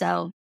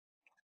 So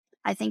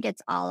I think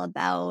it's all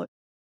about,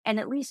 and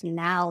at least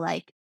now,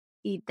 like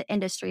the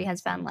industry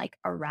has been like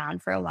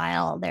around for a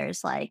while.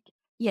 There's like,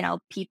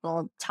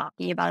 people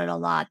talking about it a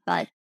lot,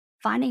 but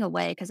finding a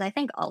way, because I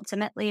think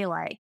ultimately,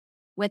 like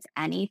with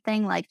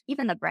anything, like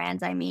even the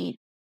brands I meet,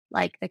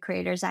 like the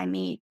creators I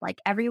meet, like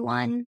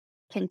everyone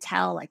can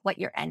tell like what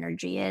your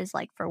energy is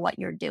like for what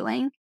you're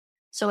doing.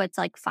 So it's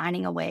like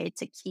finding a way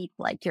to keep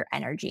like your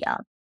energy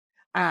up.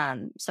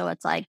 So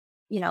it's like,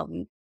 you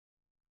know,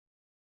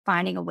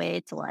 finding a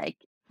way to like,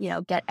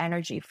 get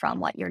energy from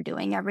what you're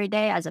doing every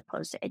day as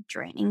opposed to it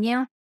draining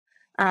you,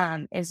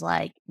 is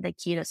like the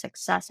key to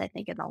success, I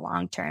think, in the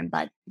long term,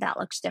 but that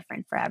looks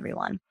different for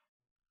everyone.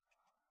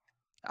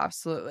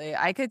 Absolutely.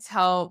 I could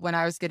tell when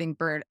I was getting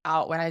burnt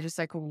out when I just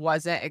like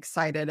wasn't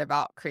excited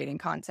about creating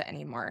content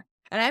anymore.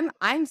 And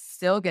I'm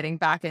still getting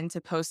back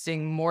into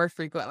posting more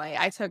frequently.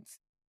 I took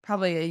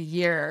probably a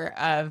year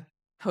of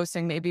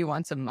posting maybe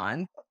once a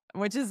month,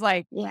 which is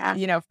like, Yeah.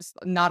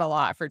 not a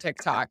lot for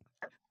TikTok.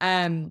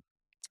 Um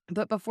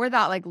but before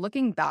that, like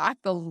looking back,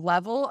 the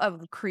level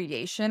of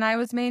creation I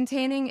was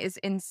maintaining is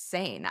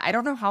insane. I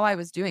don't know how I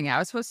was doing it. I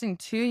was posting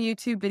 2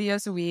 YouTube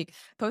videos a week,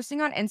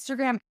 posting on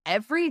Instagram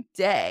every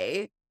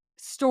day,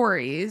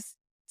 stories,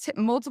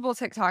 multiple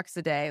TikToks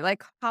a day.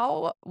 Like,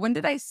 when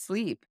did I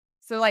sleep?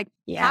 So, like,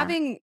 Yeah.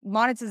 having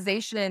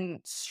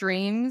monetization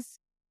streams,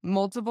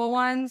 multiple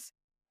ones,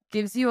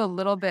 gives you a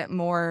little bit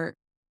more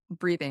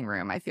breathing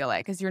room, I feel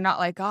like, because you're not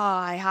like, oh,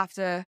 I have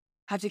to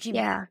keep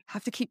Yeah.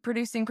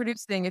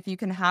 producing if you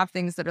can have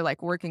things that are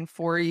like working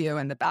for you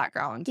in the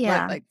background.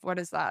 Yeah. What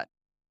is that?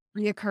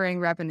 Reoccurring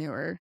revenue,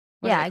 or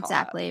what do Yeah, they call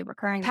that? exactly.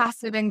 Recurring.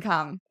 Passive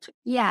income.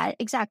 Yeah,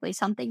 exactly.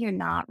 Something you're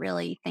not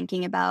really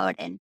thinking about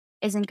and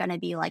isn't going to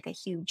be like a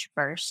huge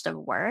burst of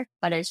work,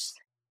 but it's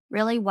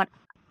really what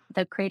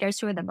the creators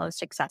who are the most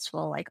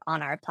successful, like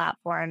on our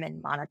platform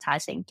and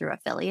monetizing through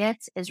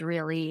affiliates, is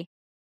really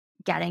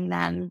getting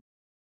them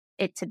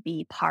it to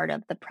be part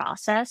of the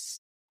process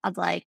of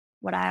like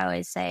what I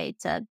always say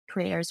to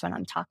creators when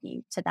I'm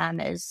talking to them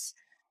is,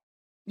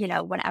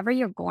 whenever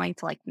you're going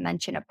to like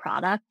mention a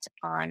product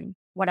on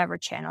whatever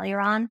channel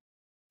you're on,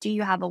 do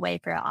you have a way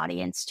for your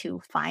audience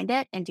to find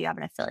it? And do you have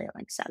an affiliate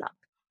link set up?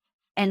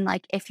 And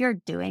like, if you're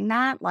doing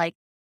that, like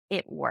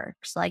it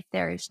works. Like,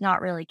 there's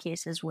not really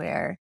cases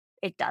where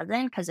it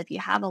doesn't. Cause if you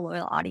have a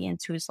loyal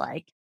audience who's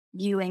like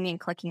viewing and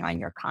clicking on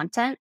your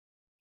content,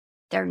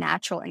 their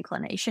natural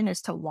inclination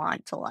is to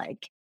want to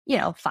like,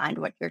 find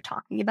what you're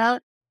talking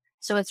about.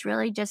 So it's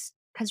really just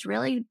because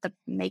really the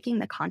making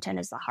the content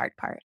is the hard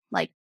part.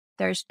 Like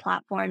there's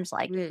platforms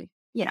like, Mm.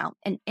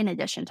 in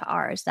addition to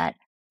ours that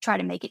try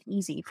to make it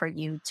easy for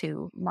you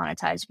to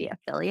monetize via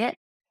affiliate.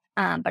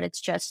 But it's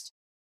just,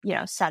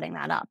 setting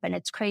that up. And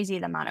it's crazy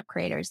the amount of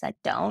creators that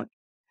don't.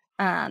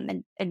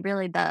 And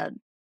really the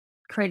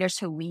creators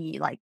who we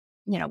like,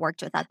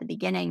 worked with at the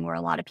beginning were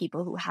a lot of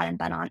people who hadn't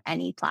been on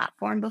any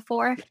platform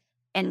before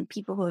and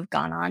people who have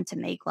gone on to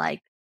make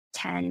like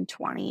 10,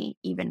 20,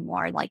 even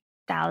more like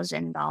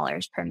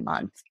 $1,000 per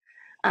month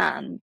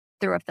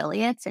through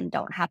affiliates and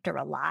don't have to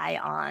rely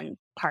on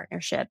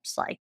partnerships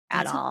like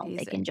at That's all. They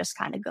amazing. can just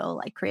kind of go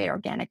like create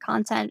organic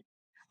content.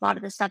 A lot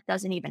of the stuff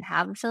doesn't even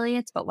have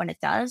affiliates, but when it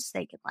does,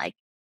 they can like,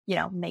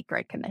 make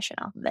great commission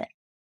off of it.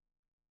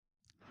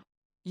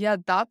 Yeah,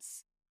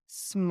 that's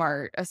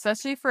smart,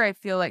 especially for I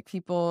feel like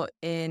people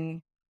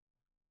in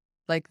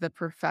like the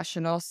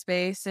professional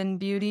space in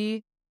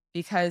beauty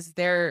because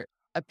their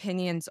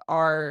opinions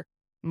are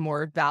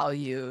more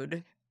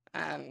valued.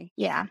 Um,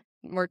 Yeah.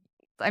 more,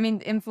 I mean,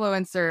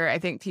 influencer, I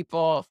think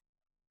people,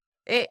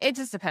 it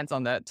just depends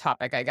on the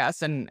topic, I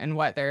guess, and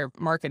what they're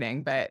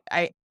marketing. But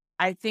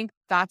I think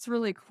that's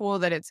really cool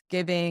that it's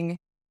giving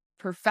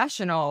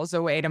professionals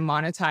a way to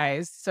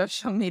monetize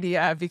social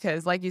media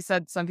because, like you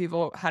said, some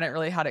people hadn't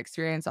really had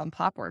experience on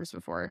platforms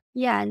before.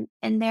 Yeah,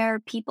 and there are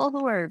people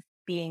who are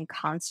being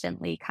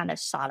constantly kind of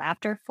sought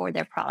after for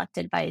their product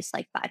advice,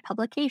 like by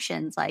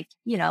publications, like,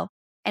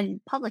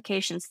 and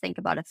publications think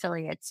about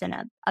affiliates in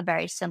a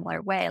very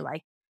similar way.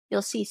 Like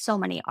you'll see so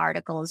many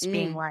articles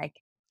being Mm,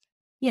 like,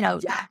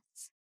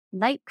 yes.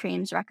 night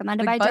creams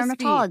recommended Like by BuzzFeed.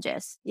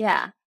 dermatologists.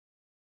 Yeah.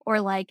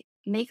 Or like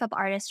makeup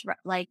artists,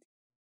 like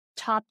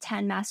top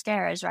 10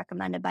 mascaras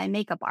recommended by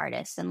makeup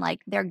artists. And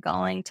like they're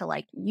going to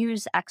like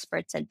use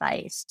experts'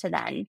 advice to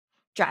then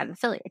drive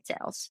affiliate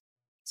sales.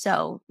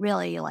 So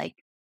really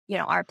like,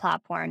 our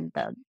platform,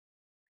 the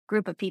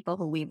group of people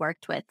who we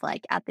worked with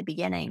like at the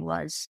beginning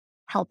was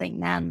helping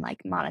them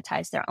like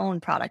monetize their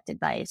own product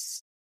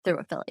advice through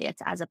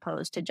affiliates as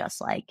opposed to just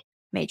like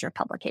major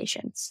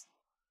publications.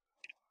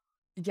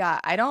 Yeah,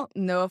 I don't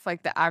know if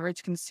like the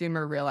average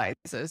consumer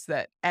realizes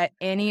that at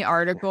any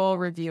article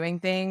reviewing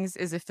things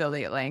is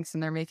affiliate links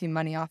and they're making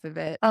money off of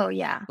it. Oh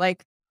yeah.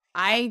 Like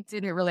I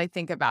didn't really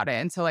think about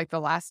it until like the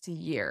last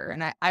year.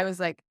 And I was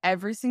like,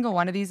 every single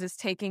one of these is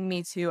taking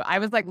me to, I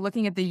was like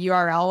looking at the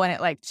URL when it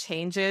like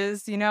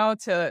changes,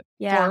 to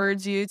Yeah.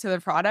 forward you to the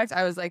product.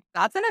 I was like,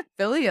 that's an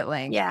affiliate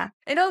link. Yeah.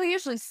 It'll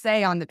usually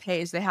say on the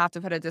page, they have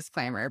to put a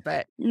disclaimer,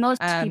 but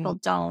Most people um,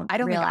 don't I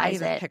don't think I realize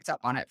even it picked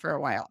up on it for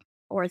a while.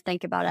 or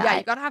think about it. Yeah,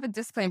 you gotta have a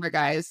disclaimer,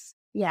 guys.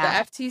 The Yeah.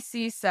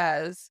 FTC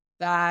says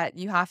that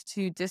you have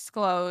to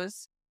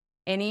disclose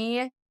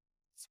any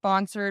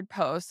sponsored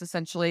posts,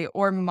 essentially,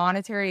 or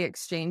monetary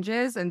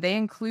exchanges, and they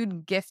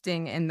include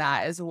gifting in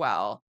that as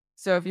well.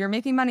 So if you're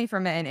making money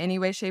from it in any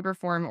way, shape, or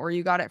form, or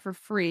you got it for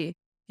free,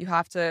 you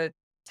have to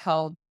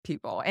tell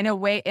people in a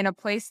way, in a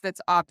place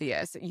that's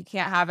obvious. You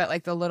can't have it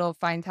like the little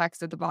fine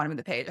text at the bottom of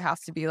the page. It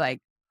has to be like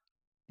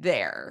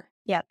there,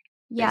 Yep.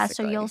 Yeah,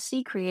 so you'll basically.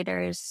 see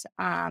creators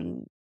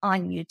on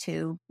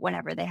YouTube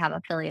whenever they have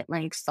affiliate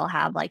links, they'll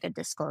have like a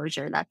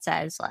disclosure that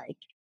says like,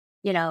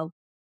 you know,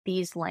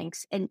 these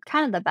links, and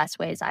kind of the best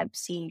ways I've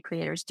seen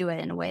creators do it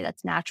in a way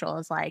that's natural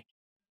is like,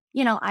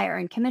 I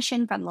earn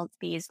commission from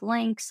these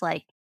links,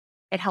 like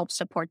it helps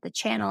support the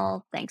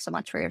channel. Thanks so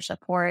much for your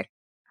support.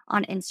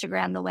 On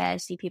Instagram, the way I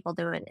see people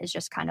do it is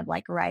just kind of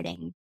like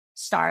writing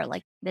star,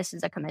 like this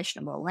is a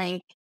commissionable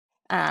link.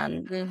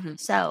 Um, Mhm.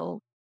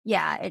 so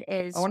yeah, it I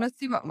is. want to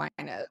see what mine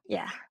is.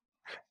 Yeah.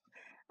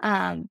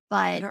 I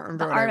But don't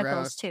remember the what I wrote.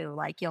 articles too,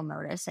 like you'll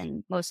notice,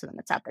 and most of them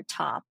it's at the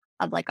top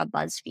of like a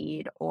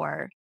BuzzFeed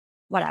or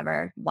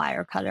whatever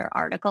Wirecutter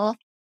article.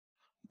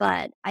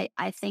 But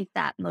I think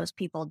that most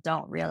people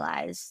don't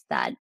realize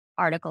that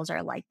articles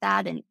are like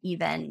that. And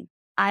even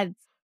I've,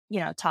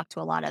 talked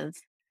to a lot of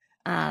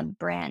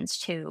brands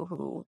too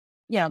who,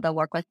 they'll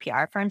work with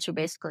PR firms who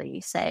basically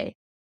say,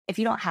 if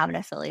you don't have an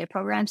affiliate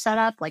program set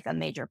up, like a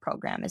major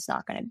program is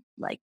not going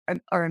to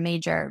or a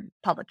major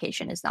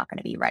publication is not going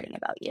to be writing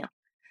about you.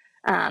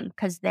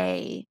 Because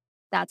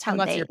that's how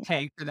Unless they you're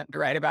paying for them to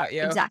write about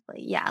you.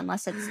 exactly. Yeah.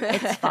 Unless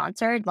it's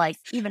sponsored, like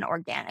even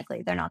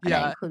organically, they're not going to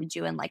Yeah, include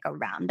you in like a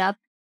roundup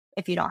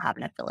if you don't have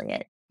an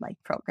affiliate like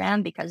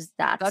program, because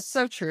that's that's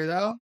so true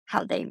though.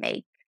 how they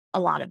make a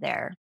lot of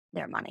their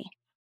money.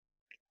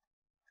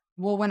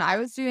 Well, when I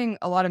was doing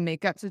a lot of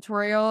makeup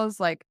tutorials,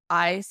 like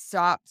I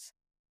stopped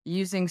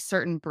using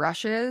certain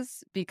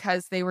brushes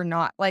because they were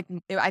not like,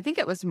 I think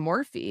it was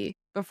Morphe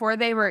before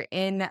they were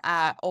in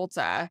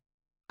Ulta.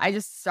 I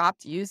just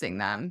stopped using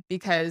them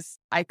because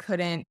I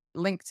couldn't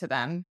link to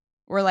them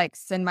or like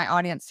send my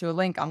audience to a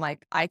link. I'm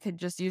like, I could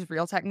just use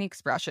Real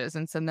Techniques brushes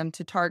and send them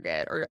to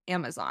Target or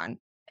Amazon.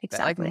 But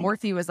like Exactly.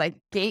 Morphe was like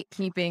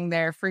gatekeeping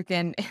their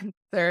freaking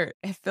their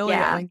affiliate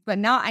Yeah. link. But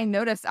now I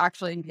noticed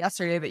actually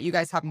yesterday that you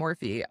guys have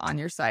Morphe on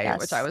your site,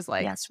 which I Yes. was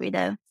like, Yes, we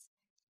do.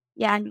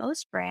 Yeah. And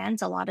most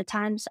brands a lot of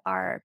times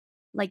are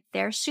like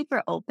they're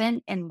super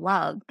open and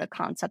love the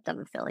concept of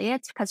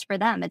affiliates because for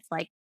them it's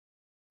like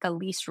the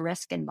least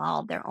risk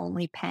involved. They're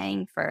only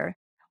paying for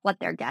what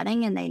they're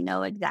getting and they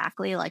know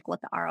exactly like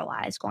what the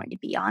ROI is going to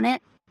be on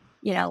it.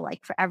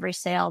 Like for every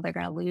sale, they're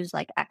going to lose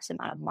like X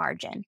amount of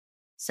margin.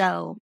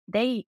 So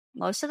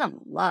most of them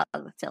love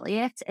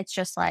affiliates. It's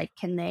just like,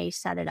 can they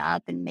set it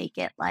up and make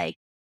it like,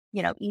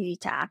 easy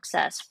to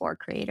access for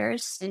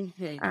creators?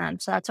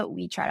 Mhm. So that's what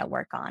we try to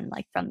work on,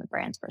 like from the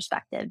brand's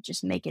perspective,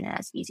 just making it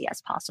as easy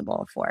as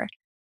possible for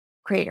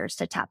creators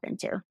to tap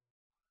into.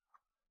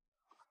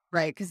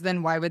 right. Because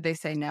then why would they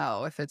say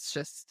no if it's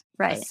just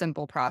a Right.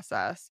 simple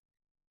process?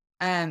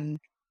 And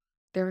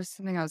there was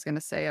something I was going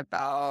to say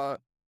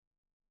about,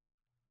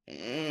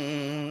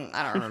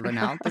 I don't remember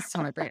now. This is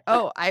how my brain.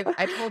 Oh, I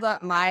pulled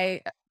up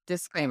my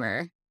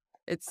disclaimer.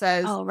 It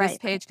says Oh, this right.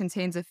 page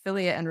contains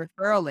affiliate and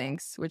referral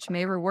links, which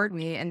may reward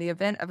me in the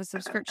event of a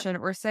subscription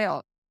or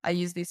sale. I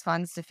use these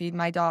funds to feed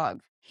my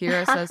dog.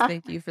 Hero says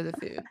thank you for the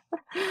food.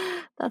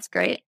 That's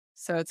great.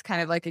 So it's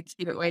kind of like a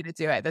cute way to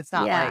do it. That's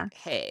not Yeah. like,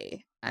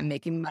 hey, I'm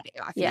making money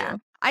off Yeah. you.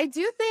 I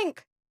do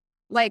think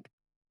like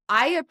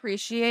I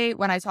appreciate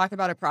when I talk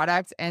about a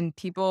product and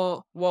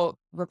people will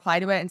reply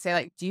to it and say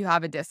like, do you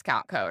have a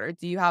discount code or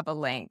do you have a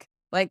link?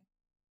 Like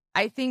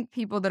I think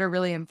people that are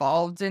really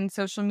involved in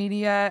social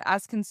media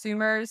as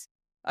consumers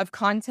of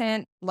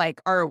content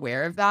like are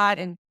aware of that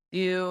and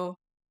do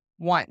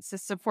want to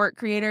support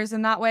creators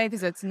in that way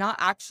because it's not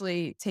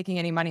actually taking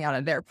any money out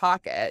of their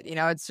pocket.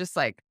 It's just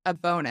like a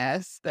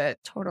bonus that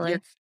your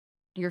Totally.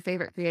 your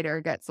favorite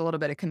creator gets a little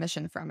bit of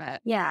commission from it.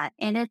 Yeah.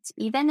 And it's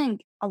even in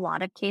a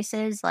lot of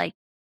cases, like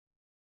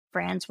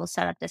brands will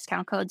set up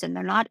discount codes and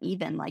they're not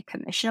even like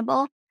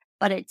commissionable,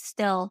 but it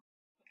still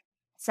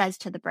says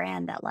to the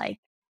brand that like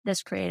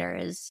this creator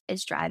is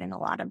driving a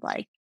lot of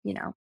like,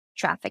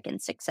 traffic and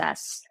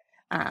success.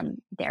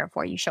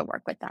 Therefore you should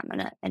work with them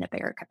in a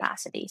bigger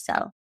capacity.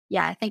 So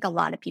yeah, I think a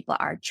lot of people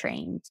are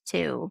trained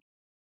to,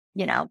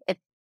 if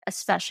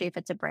especially if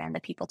it's a brand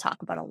that people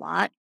talk about a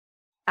lot,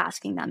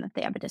 asking them if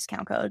they have a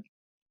discount code.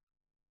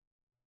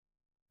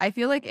 I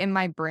feel like in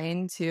my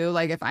brain too,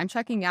 like if I'm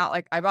checking out,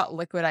 like I bought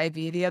Liquid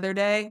IV the other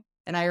day,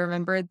 and I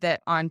remembered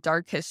that on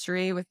Dark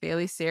History with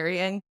Bailey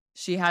Sarian,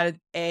 she had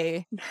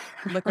a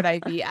Liquid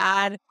IV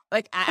ad.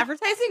 Like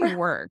advertising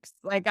works.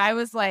 Like I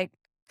was like,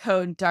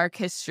 code Dark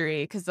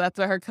History because that's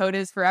what her code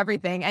is for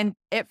everything, and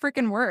it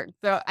freaking worked.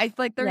 So I feel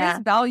like there is Yeah.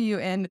 value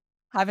in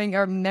having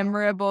a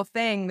memorable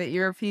thing that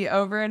you repeat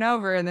over and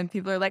over, and then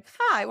people are like,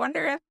 "Huh, I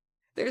wonder if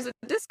there's a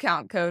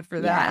discount code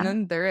for that," and Yeah.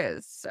 then there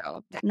is.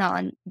 So No,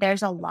 and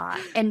there's a lot.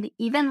 And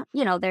even,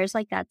 there's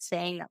like that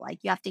saying that like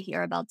you have to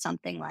hear about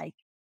something like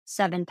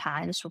 7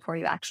 times before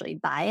you actually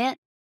buy it.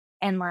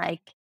 And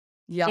like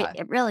yeah,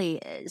 it really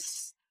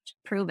is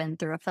proven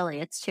through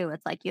affiliates too.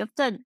 It's like you have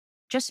to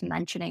just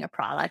mentioning a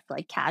product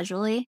like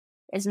casually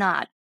is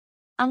not,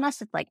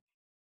 unless it's like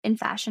in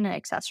fashion and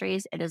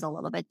accessories, it is a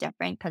little bit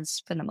different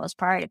because for the most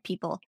part, if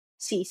people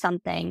see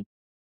something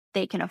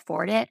they can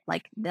afford it,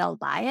 like they'll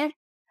buy it.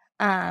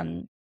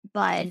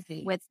 But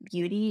Mhm. with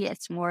beauty,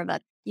 it's more of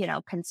a,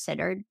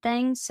 considered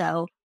thing.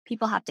 So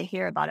people have to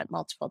hear about it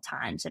multiple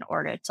times in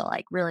order to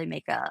like really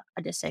make a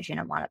decision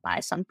and want to buy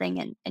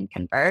something and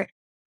convert.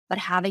 But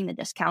having the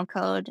discount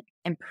code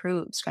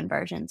improves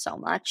conversion so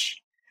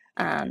much.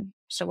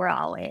 So we're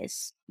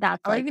always,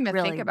 that's I like didn't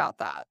even think really, about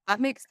that. That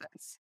makes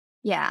sense.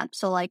 yeah.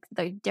 So like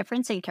the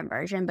difference in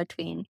conversion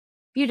between if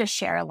you just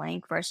share a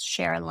link versus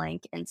share a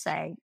link and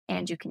say,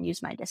 and you can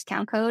use my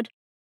discount code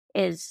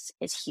is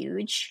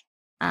huge.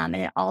 And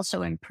it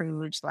also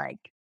improves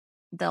like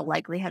the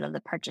likelihood of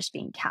the purchase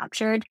being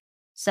captured.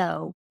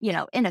 So,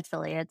 in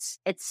affiliates,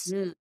 it's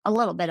Mm. a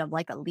little bit of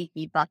like a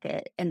leaky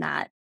bucket in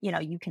that,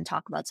 you can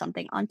talk about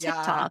something on Yeah,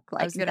 TikTok, I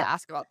like was gonna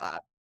ask about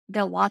that.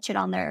 they'll watch it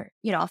on their,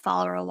 a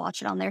follower will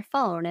watch it on their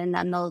phone and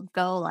then they'll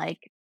go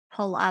like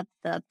pull up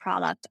the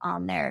product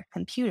on their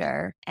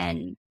computer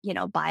and,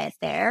 buy it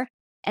there.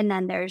 And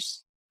then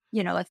there's,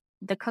 if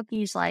the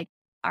cookies like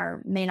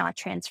may not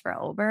transfer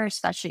over,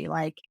 especially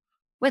like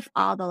with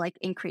all the like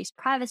increased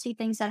privacy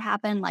things that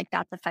happen, like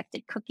that's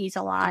affected cookies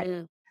a lot.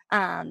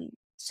 Mm.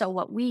 So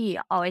what we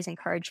always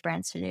encourage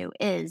brands to do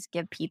is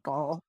give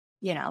people,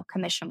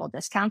 commissionable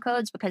discount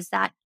codes because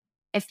that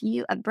if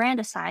a brand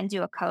assigns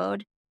you a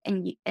code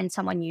and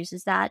someone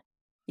uses that,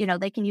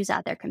 they can use that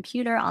at their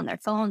computer, on their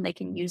phone, they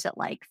can use it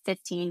like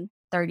 15,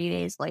 30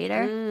 days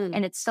later Mm.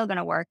 and it's still going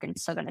to work and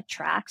it's still going to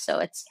track. So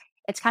it's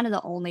kind of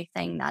the only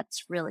thing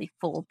that's really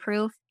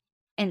foolproof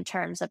in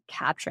terms of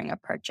capturing a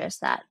purchase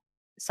that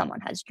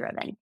someone has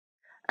driven.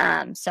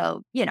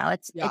 So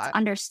it's Yeah.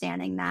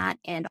 understanding that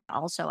and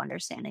also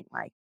understanding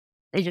like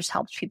it just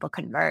helps people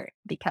convert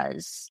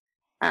because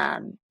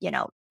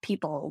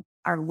people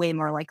are way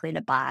more likely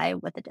to buy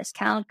with a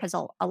discount because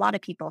a lot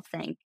of people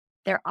think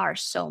there are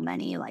so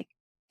many like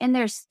and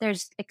there's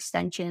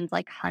extensions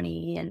like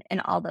honey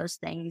and all those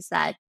things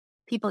that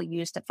people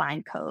use to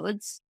find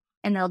codes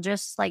and they'll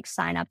just like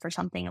sign up for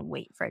something and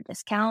wait for a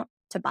discount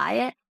to buy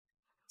it.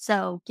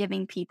 So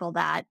giving people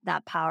that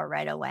power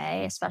right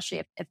away, especially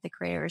if the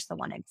creator is the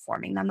one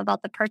informing them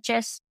about the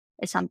purchase,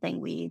 is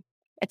something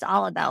it's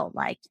all about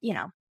like,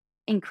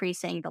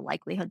 increasing the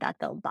likelihood that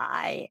they'll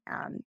buy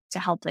to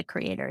help the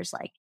creators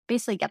like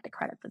basically get the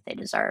credit that they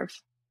deserve.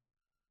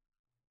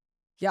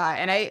 Yeah,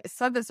 and I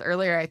said this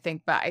earlier, I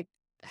think, but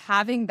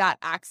having that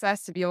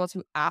access to be able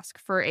to ask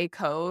for a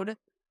code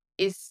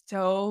is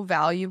so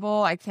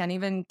valuable. I can't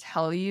even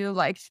tell you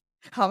like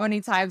how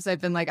many times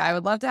I've been like, I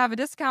would love to have a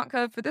discount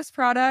code for this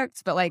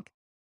product, but like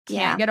can't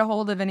Yeah. get a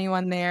hold of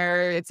anyone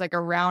there. It's like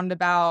a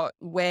roundabout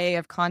way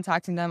of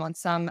contacting them on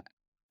some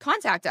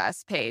contact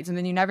us page. And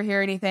then you never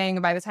hear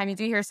anything. By the time you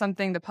do hear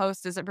something, the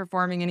post isn't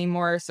performing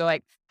anymore. So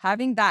like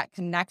having that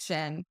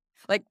connection,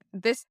 like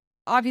this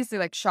obviously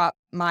like Shop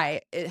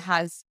My, it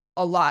has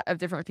a lot of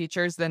different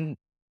features than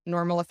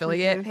normal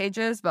affiliate Hmm.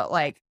 pages, but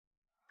like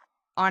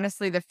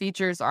honestly, the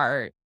features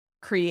are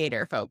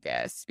creator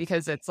focused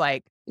because it's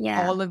like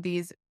Yeah. all of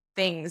these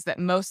things that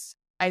most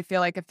I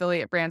feel like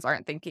affiliate brands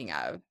aren't thinking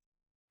of.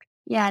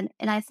 Yeah.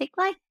 And I think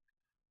like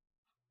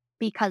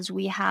because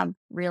we have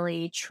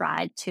really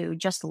tried to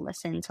just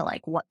listen to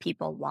like what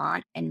people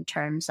want in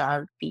terms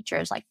of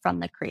features like from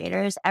the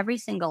creators, every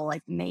single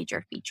like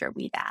major feature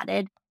we've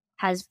added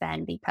has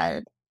been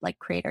because like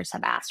creators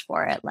have asked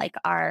for it. Like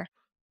our,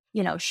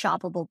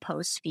 shoppable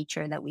posts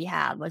feature that we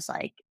have was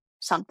like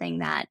something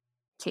that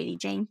Katie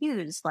Jane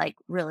Hughes like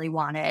really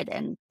wanted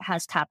and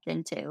has tapped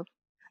into.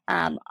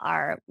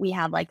 We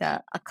have like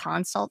a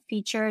consult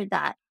feature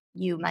that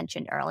you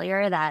mentioned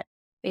earlier that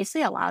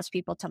basically allows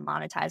people to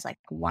monetize like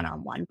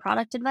one-on-one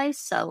product advice.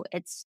 So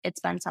it's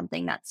been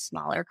something that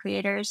smaller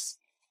creators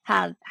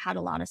have had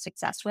a lot of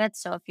success with.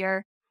 So if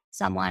you're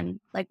someone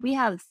like we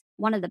have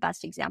one of the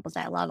best examples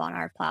I love on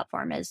our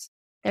platform is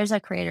there's a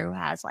creator who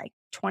has like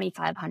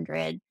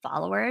 2,500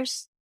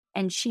 followers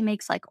and she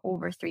makes like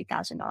over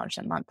 $3,000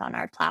 a month on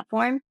our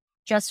platform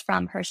just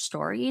from her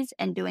stories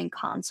and doing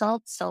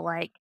consults. So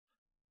like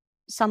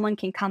someone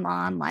can come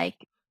on,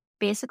 like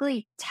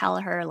basically tell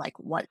her like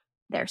what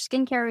their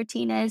skincare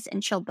routine is,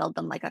 and she'll build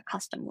them like a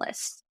custom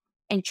list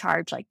and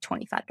charge like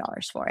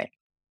 $25 for it.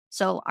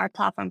 So our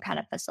platform kind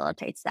of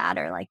facilitates that.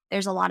 Or like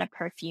there's a lot of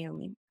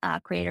perfume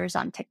creators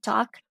on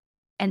TikTok,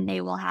 and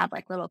they will have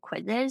like little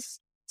quizzes.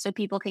 So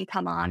people can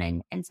come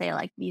on and say,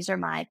 like, these are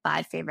my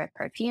 5 favorite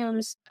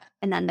perfumes.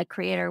 And then the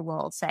creator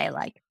will say,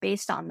 like,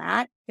 based on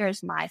that,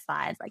 here's my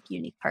 5 like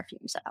unique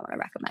perfumes that I want to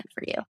recommend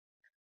for you. Yeah,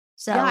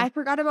 So I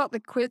forgot about the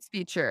quiz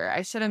feature.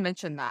 I should have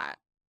mentioned that.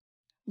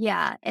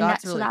 yeah, and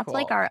That's so really that's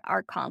like cool.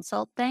 our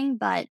consult thing,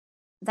 but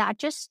that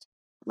just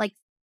like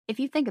if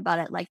you think about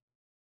it, like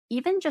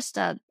even just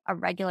a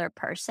regular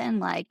person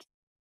like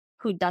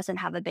who doesn't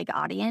have a big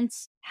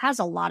audience has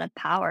a lot of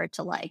power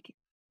to like,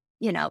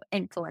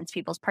 influence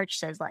people's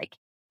purchases. Like,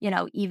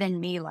 even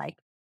me like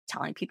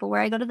telling people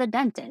where I go to the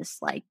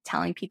dentist, like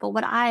telling people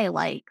what I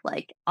like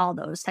all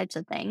those types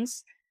of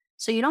things.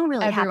 So you don't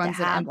really have to Everyone's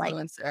an have like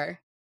influencer.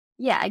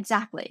 yeah,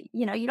 exactly.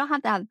 You don't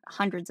have to have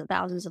hundreds of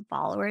thousands of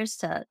followers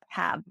to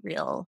have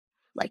real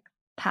like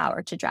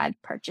power to drive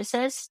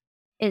purchases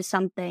is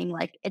something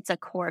like it's a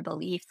core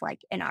belief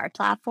like in our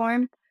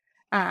platform.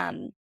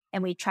 Um,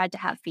 and we tried to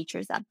have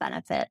features that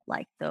benefit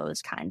like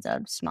those kinds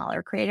of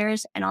smaller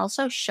creators and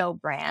also show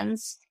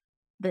brands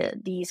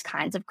these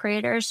kinds of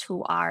creators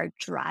who are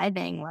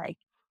driving like,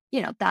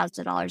 thousands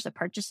of dollars of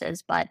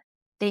purchases, but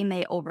they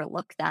may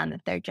overlook them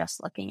if they're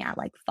just looking at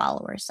like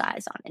follower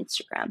size on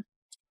Instagram.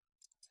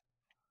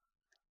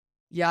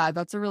 Yeah,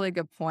 that's a really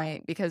good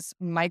point because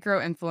micro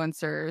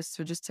influencers,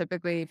 so just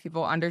typically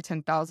people under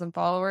 10,000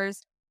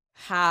 followers,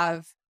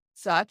 have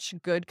such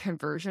good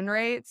conversion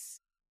rates.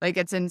 Like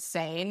it's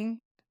insane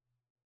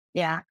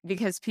Yeah.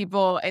 because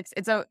people,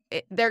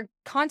 their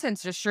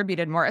content's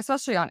distributed more,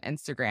 especially on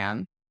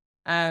Instagram.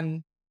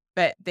 Um,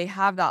 but they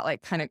have that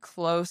like kind of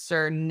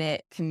closer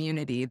knit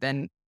community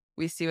than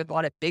we see with a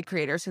lot of big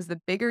creators. Because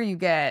the bigger you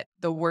get,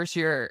 the worse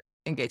your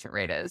engagement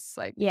rate is,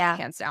 like Yeah.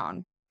 hands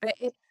down. But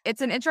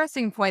it's an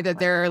interesting point that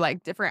there are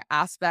like different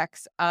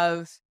aspects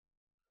of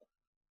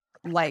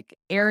like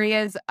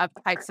areas of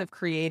types of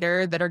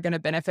creator that are going to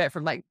benefit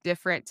from like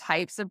different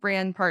types of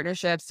brand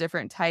partnerships,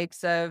 different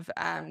types of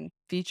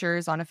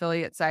features on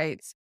affiliate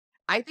sites.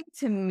 I think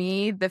to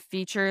me, the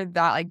feature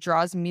that like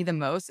draws me the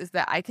most is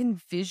that I can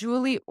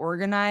visually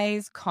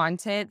organize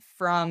content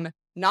from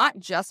not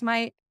just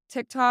my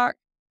TikTok,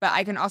 but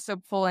I can also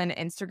pull in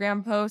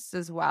Instagram posts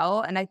as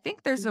well. And I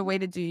think there's a way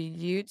to do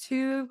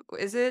YouTube.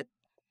 Is it?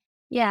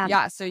 Yeah.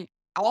 Yeah. So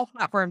all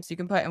platforms you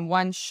can put in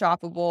one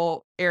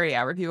shoppable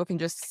area where people can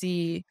just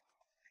see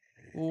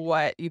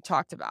what you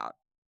talked about.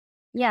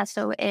 Yeah.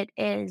 So it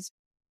is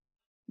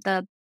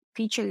the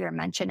feature you're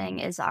mentioning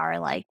is our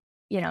like,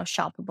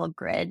 shoppable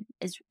grid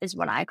is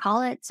what I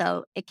call it.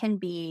 So it can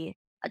be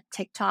a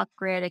TikTok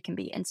grid, it can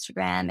be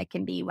Instagram, it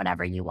can be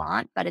whatever you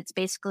want, but it's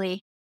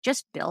basically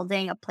just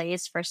building a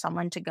place for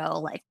someone to go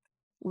like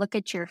look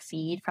at your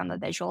feed from a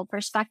visual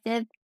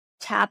perspective,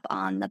 tap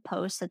on the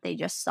post that they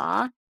just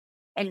saw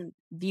and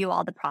view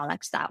all the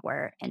products that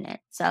were in it.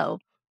 So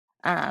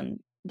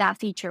that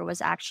feature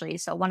was actually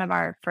so one of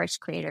our first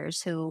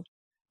creators who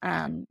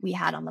we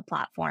had on the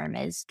platform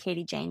is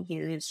Katie Jane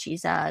Hughes.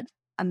 She's a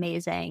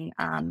amazing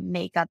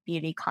makeup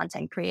beauty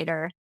content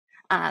creator,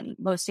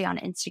 mostly on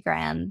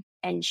Instagram.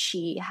 And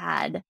she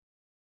had,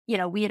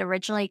 we had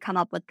originally come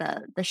up with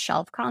the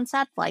shelf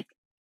concept, like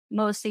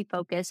mostly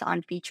focus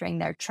on featuring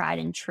their tried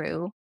and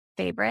true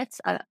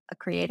favorites, a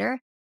creator.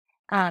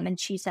 And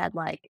she said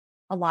like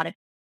a lot of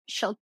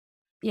she'll,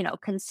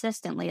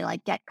 consistently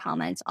like get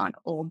comments on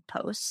old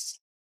posts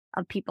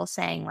of people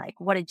saying like,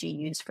 what did you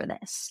use for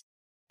this?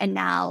 And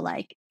now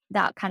like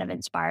that kind of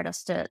inspired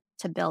us to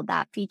build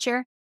that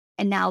feature.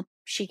 And now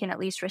she can at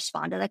least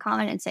respond to the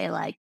comment and say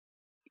like,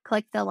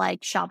 click the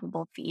like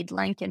shoppable feed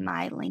link in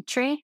my link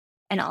tree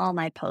and all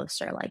my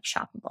posts are like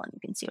shoppable and you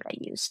can see what I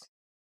used.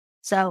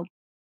 So,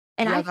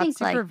 and Yeah, I that's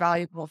think like, super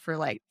valuable for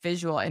like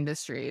visual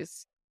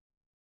industries.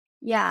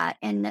 yeah.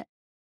 And,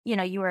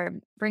 you were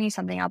bringing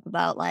something up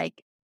about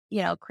like,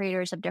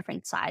 creators of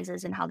different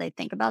sizes and how they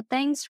think about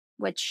things,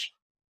 which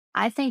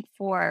I think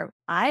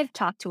I've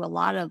talked to a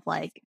lot of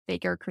like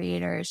bigger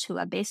creators who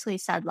have basically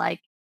said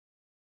like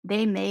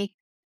they make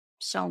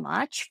so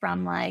much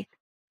from like,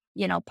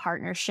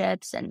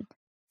 partnerships and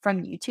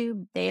from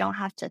YouTube. They don't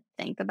have to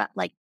think about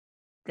like,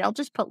 they'll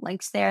just put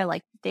links there.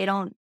 Like they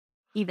don't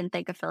even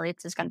think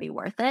affiliates is going to be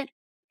worth it.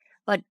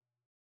 But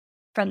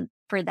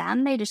for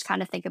them, they just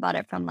kind of think about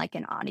it from like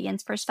an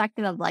audience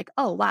perspective of like,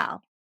 oh,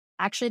 wow,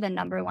 actually the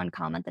number one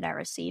comment that I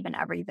receive in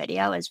every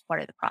video is what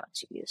are the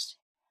products you used?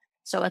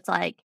 So it's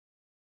like,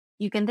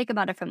 you can think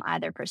about it from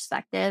either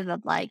perspective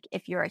of like,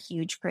 if you're a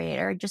huge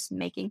creator, just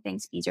making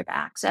things easier to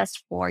access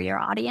for your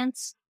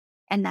audience.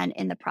 And then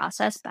in the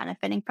process,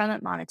 benefiting from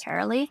it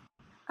monetarily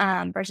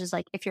versus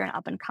like, if you're an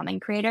up and coming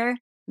creator,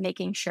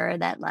 making sure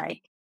that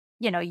like,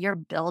 you're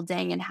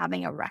building and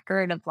having a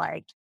record of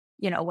like,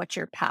 what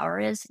your power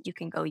is, you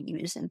can go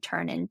use and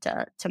turn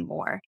into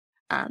more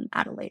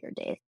at a later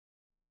date.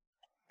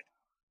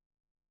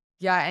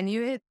 Yeah,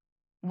 and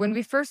when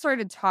we first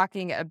started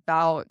talking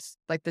about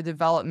like the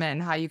development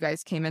and how you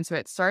guys came into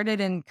it,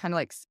 started in kind of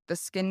like the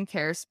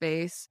skincare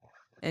space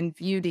and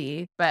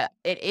beauty, but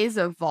it is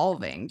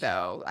evolving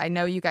though. I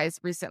know you guys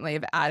recently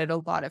have added a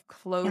lot of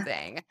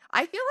clothing.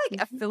 I feel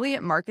like Mhm.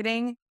 affiliate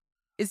marketing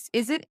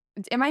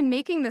am I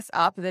making this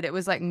up that it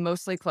was like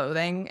mostly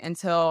clothing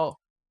until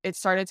it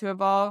started to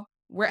evolve?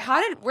 Where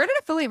did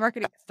affiliate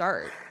marketing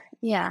start?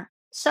 Yeah.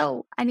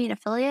 So, I mean,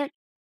 affiliate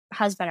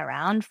has been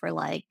around for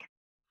like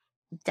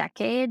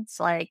decades.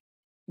 Like,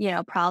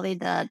 probably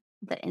the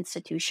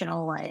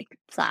institutional like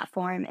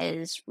platform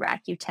is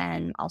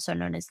Rakuten, also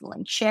known as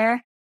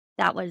Linkshare.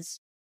 That was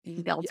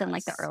built in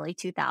like the Yes. early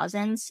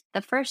 2000s.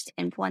 The first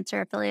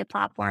influencer affiliate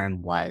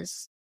platform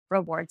was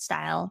Reward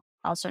Style,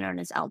 also known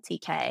as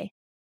LTK,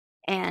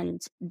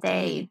 and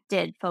they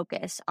did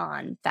focus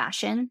on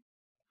fashion,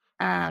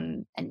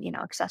 and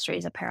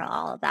accessories, apparel,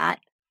 all of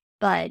that.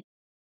 But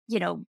you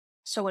know,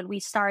 so when we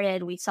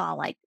started, we saw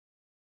like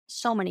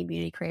so many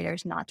beauty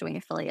creators not doing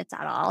affiliates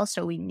at all.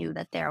 So we knew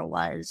that there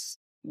was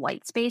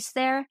white space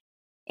there.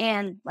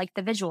 And like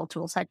the visual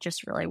tool set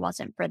just really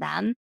wasn't for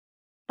them.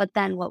 But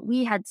then what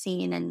we had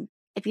seen, and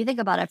if you think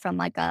about it from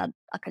like a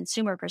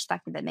consumer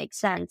perspective, it makes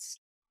sense.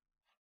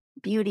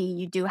 Beauty,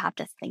 you do have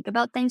to think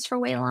about things for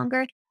way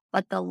longer,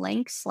 but the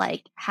links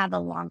like have a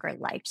longer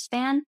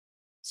lifespan.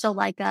 So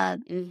like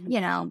Mhm.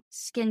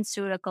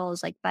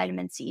 SkinCeuticals like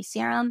vitamin C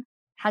serum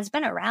has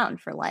been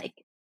around for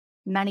like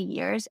many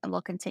years and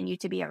will continue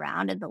to be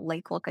around, and the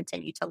link will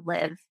continue to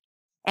live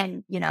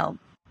and,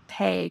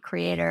 pay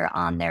creator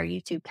on their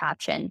YouTube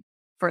caption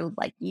for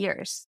like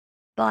years.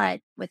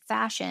 But with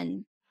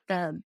fashion,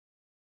 the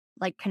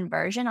like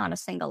conversion on a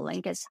single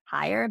link is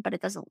higher, but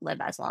it doesn't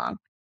live as long.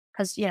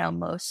 Cause,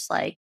 most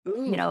like,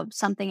 Ooh.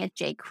 something at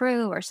J.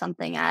 Crew or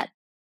something at,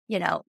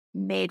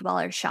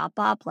 Madewell or Shop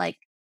Up, like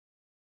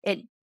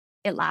it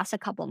it lasts a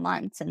couple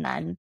months and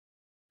then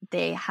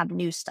they have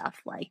new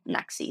stuff like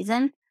next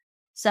season.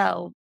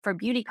 So for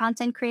beauty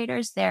content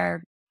creators,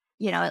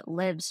 it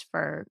lives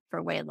for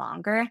way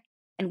longer.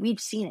 And we've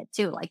seen it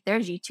too. Like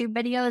there's YouTube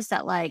videos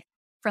that like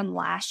from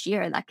last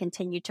year that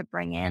continue to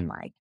bring in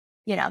like,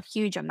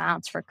 huge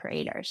amounts for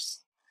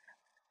creators.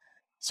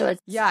 So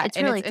it's Yeah, it's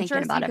and it's really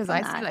thinking interesting about it because from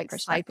I see that like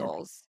perspective.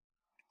 cycles.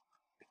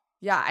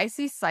 Yeah, I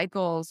see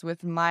cycles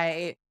with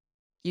my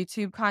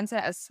YouTube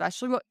content,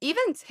 especially. Well,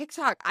 even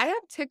TikTok. I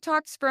have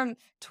TikToks from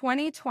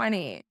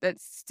 2020 that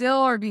still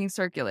are being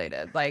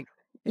circulated. Like,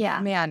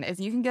 Yeah. if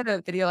you can get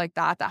a video like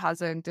that that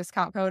has a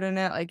discount code in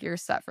it, like you're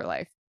set for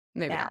life.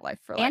 Maybe Yeah. not life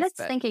for And life, it's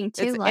but thinking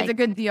too, it's a like,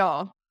 good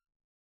deal.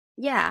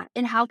 yeah,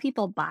 and how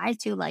people buy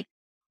too. Like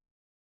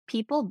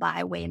people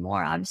buy way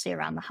more obviously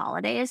around the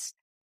holidays.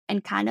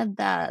 And kind of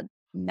the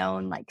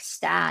known like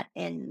stat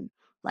in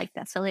like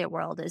the affiliate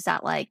world is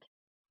that like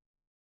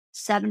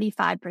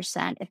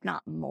 75%, if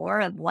not more,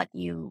 of what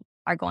you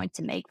are going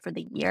to make for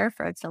the year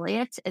for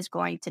affiliates is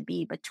going to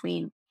be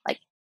between like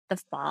the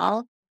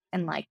fall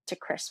and like to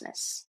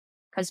Christmas.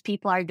 Because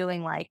people are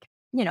doing like,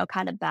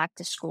 kind of back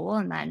to school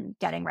and then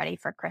getting ready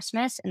for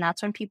Christmas. And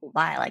that's when people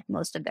buy like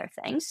most of their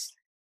things.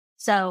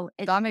 So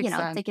That makes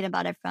sense. thinking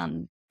about it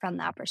from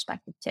that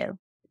perspective too.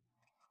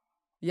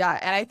 Yeah,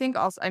 and I think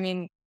also,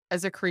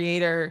 as a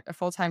creator, a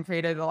full-time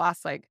creator, the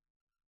last like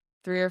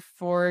 3 or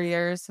 4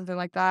 years, something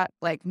like that.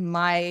 Like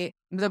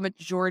the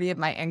majority of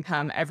my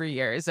income every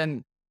year is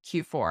in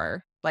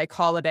Q4, like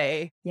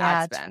holiday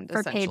ad Yeah, it's spend,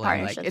 for paid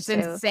essentially. Like partnerships it's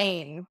too.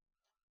 insane.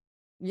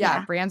 Yeah,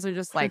 Yeah. brands are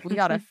just like, we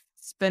gotta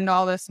spend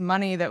all this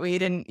money that we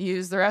didn't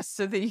use the rest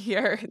of the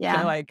year.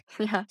 They're Yeah. like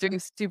Yeah. doing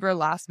super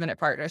last minute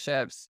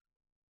partnerships.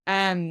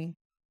 And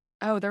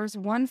oh, there was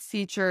one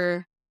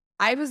feature.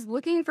 I was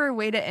looking for a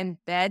way to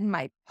embed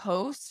my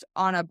post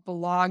on a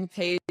blog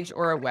page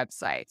or a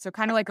website. So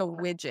kind of like a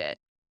widget.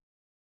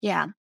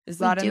 Yeah. Is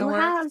We that in the do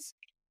have works?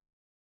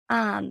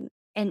 an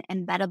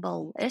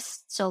embeddable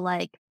list. So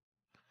like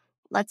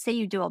let's say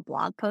you do a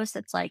blog post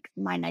that's like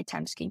my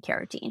nighttime skincare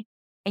routine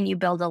and you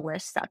build a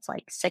list that's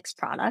like 6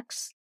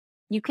 products.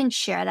 You can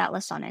share that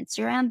list on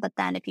Instagram, but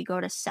then if you go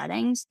to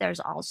settings, there's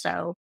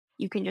also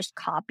you can just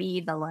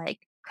copy the like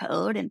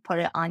code and put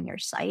it on your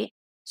site.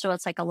 So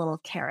it's like a little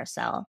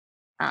carousel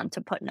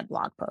to put in a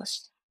blog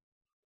post.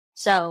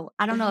 So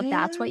I don't know if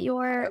that's what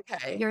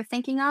Okay. you're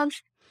thinking of.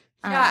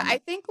 Yeah, I Um,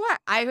 think what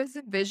I was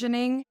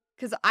envisioning,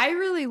 because I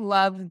really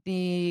love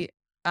the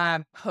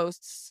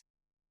posts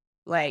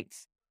like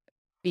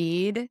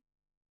feed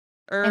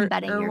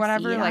Embedding or your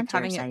whatever, feed like onto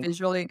your having it site.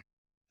 visually.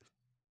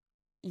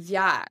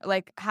 Yeah,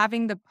 like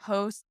having the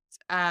posts.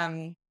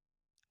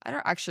 I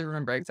don't actually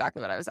remember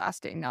exactly what I was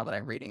asking now that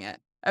I'm reading it.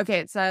 Okay,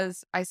 it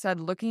says, I said,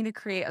 looking to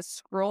create a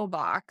scroll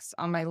box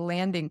on my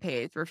landing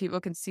page where people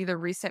can see the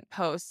recent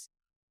posts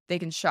they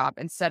can shop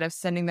instead of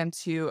sending them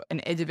to an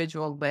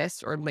individual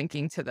list or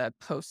linking to the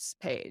posts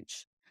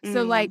page.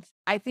 So, Mm, like,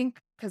 I think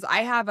because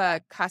I have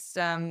a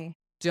custom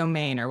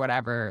domain or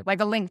whatever, like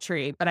a link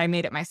tree, but I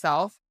made it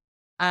myself.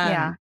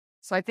 yeah. Um,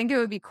 so I think it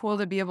would be cool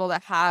to be able to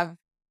have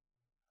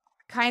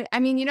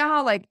you know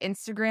how like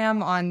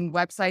Instagram on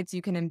websites,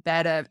 you can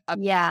embed a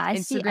Yeah, I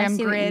Instagram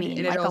see what you grid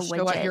mean, and like a it'll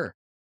show what widget. your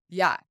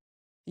yeah,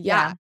 Yeah.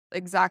 yeah,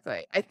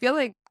 exactly. I feel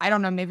like I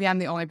don't know, maybe I'm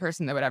the only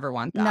person that would ever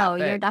want that, No,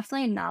 you're but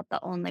definitely not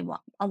the only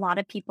one. A lot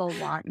of people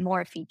want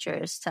more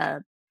features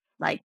to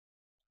like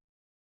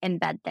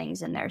embed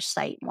things in their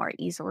site more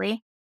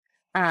easily.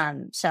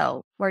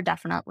 So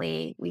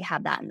we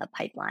have that in the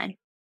pipeline.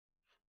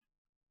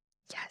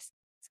 yes,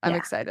 I'm Yeah.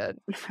 excited.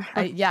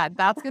 Yeah,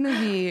 that's gonna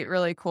be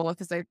really cool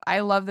because I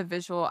love the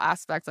visual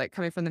aspect, like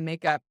coming from the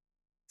makeup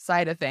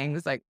side of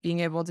things, like being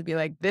able to be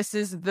like, this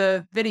is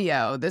the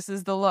video, this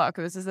is the look,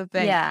 this is the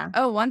thing. Yeah.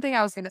 Oh, one thing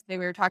I was gonna say,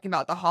 we were talking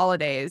about the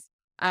holidays.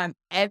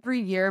 Every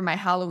year my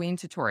Halloween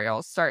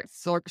tutorials start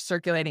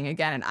circulating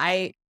again, and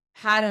I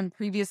had them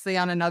previously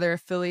on another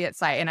affiliate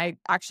site, and I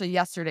actually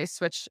yesterday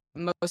switched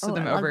most of Oh,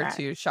 I them love over that.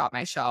 to Shop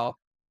My Shell.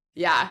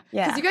 Yeah,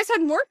 because Yeah. you guys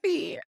had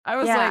Morphe. I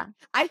was like, Yeah.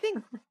 I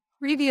think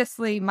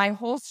previously my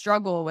whole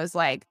struggle was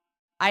like,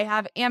 I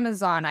have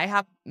Amazon, I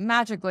have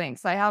Magic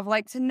Links, I have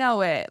like to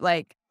know it,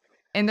 like,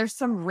 and there's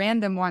some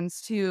random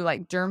ones too,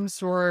 like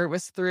Dermstore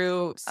was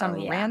through Oh some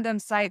yeah. random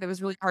site that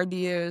was really hard to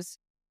use.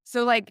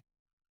 So like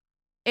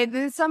and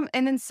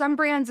then some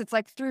brands, it's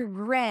like through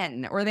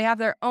Ren or they have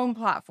their own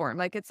platform.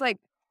 Like it's like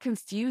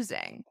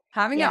confusing.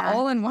 Having it Yeah.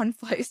 all in one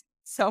place,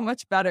 so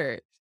much better.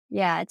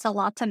 Yeah, it's a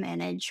lot to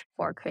manage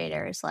for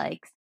creators.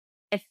 Like,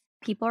 if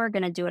people are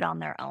going to do it on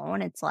their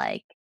own, it's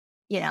like,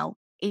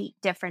 8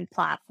 different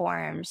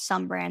platforms.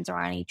 Some brands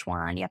are on each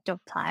one. You have to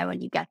apply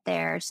when you get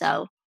there.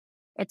 So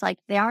it's like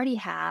they already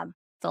have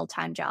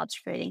full-time jobs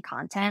creating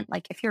content.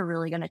 Like, if you're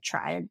really going to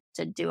try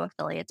to do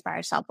affiliates by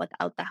yourself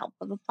without the help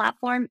of a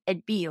platform,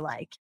 it'd be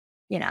like,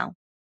 you know,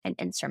 an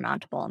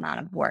insurmountable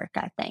amount of work,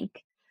 I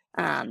think.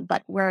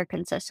 But we're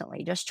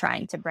consistently just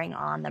trying to bring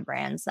on the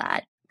brands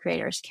that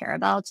creators care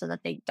about so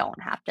that they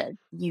don't have to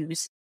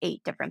use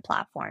 8 different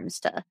platforms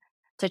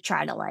to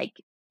try to like,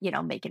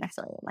 make an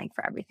affiliate link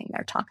for everything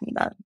they're talking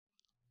about.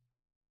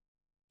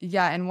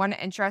 Yeah, and one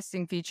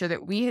interesting feature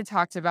that we had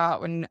talked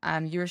about when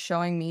you were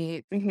showing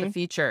me the Hmm.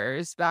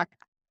 features back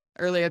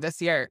earlier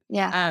this year,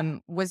 Yeah.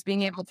 was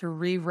being able to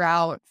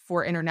reroute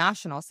for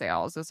international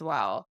sales as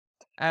well,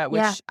 Yeah.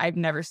 which I've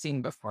never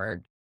seen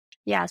before.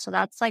 Yeah. So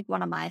that's like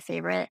one of my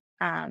favorite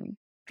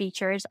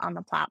features on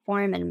the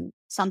platform, and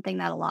something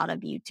that a lot of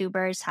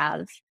YouTubers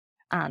have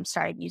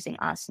started using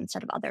us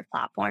instead of other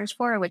platforms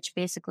for, which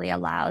basically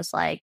allows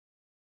like,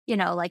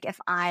 like if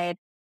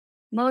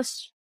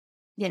most,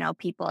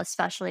 people,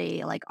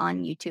 especially like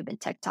on YouTube and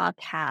TikTok,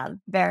 have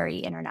very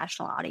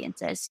international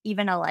audiences.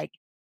 Even a like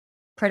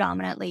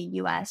predominantly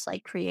US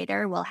like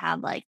creator will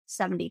have like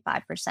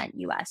 75%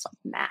 US like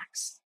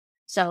max.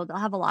 So they'll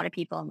have a lot of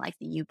people in like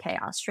the UK,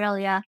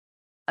 Australia.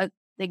 The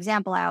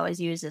example I always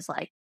use is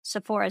like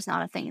Sephora is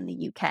not a thing in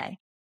the UK.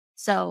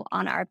 So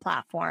on our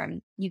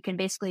platform, you can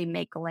basically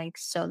make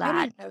links so I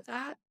that, didn't know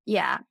that.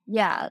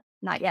 yeah,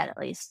 not yet at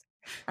least.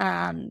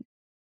 Um,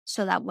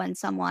 so that when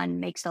someone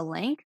makes a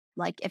link,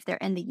 like if they're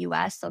in the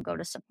US, they'll go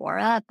to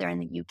Sephora. If they're in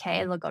the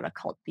UK, they'll go to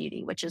Cult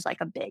Beauty, which is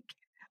like a big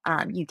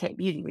UK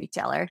beauty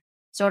retailer.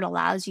 So it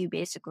allows you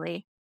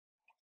basically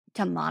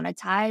to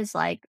monetize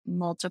like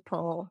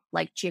multiple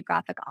like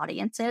geographic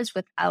audiences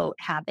without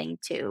having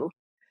to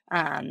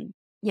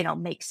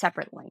make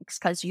separate links,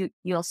 because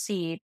you'll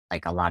see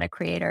like a lot of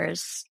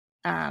creators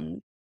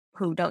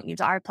who don't use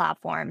our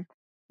platform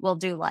will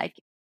do like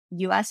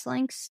US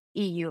links,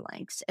 EU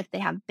links if they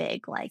have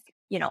big like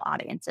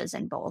audiences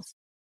in both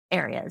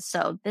areas.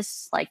 So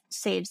this like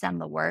saves them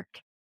the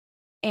work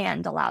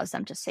and allows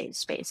them to save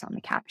space on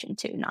the caption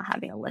too, not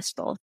having to list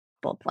both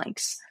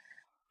links.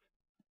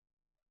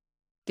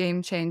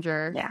 Game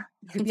changer. Yeah.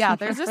 Yeah,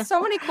 there's just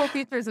so many cool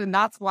features, and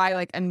that's why,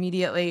 like,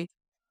 immediately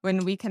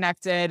when we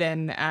connected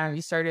and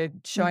you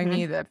started showing Hmm.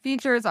 me the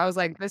features, I was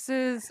like,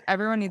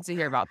 everyone needs to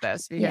hear about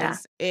this Yeah.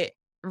 because it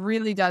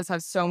really does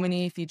have so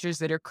many features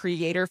that are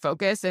creator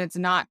focused, and it's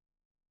not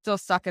still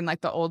stuck in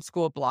like the old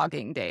school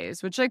blogging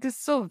days, which like is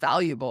still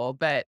valuable,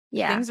 but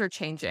Yeah. things are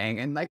changing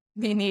and like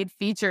we need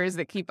features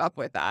that keep up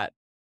with that.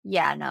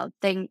 Yeah, no,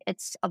 thing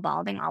it's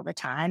evolving all the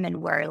time,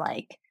 and we're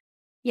like,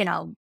 you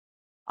know,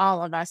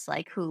 all of us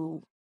like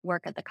who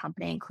work at the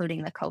company,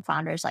 including the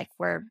co-founders, like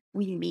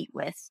we meet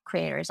with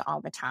creators all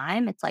the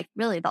time. It's like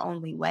really the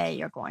only way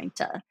you're going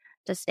to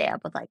stay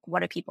up with like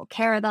what do people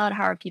care about?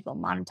 How are people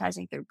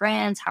monetizing through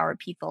brands? How are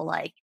people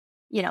like,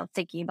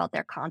 thinking about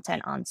their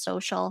content on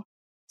social?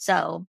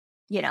 So,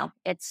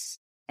 it's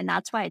and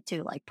that's why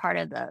too, like part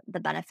of the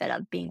benefit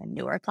of being a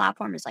newer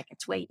platform is like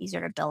it's way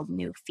easier to build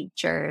new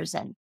features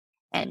and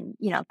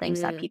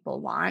things that Mm.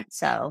 people want.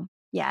 So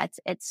yeah,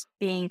 it's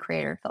being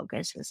creator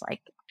focused is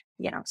like,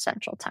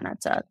 central tenet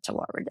to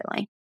what we're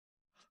doing.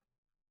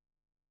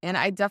 And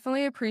I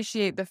definitely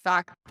appreciate the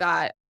fact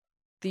that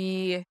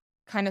the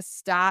kind of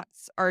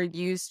stats are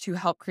used to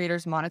help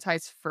creators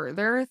monetize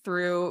further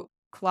through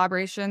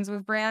collaborations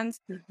with brands,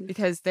 Mhm.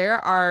 because there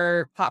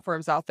are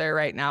platforms out there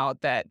right now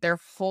that their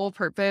whole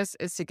purpose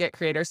is to get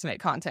creators to make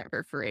content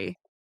for free.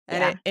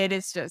 And Yeah. it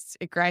is just,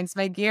 it grinds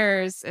my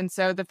gears. And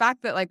so the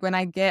fact that like when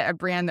I get a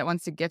brand that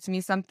wants to gift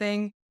me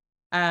something,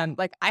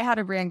 like I had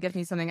a brand gift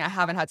me something, I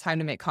haven't had time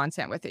to make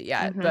content with it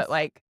yet, Hmm. but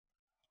like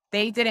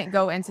they didn't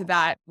go into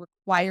that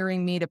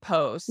requiring me to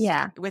post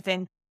Yeah,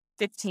 within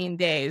 15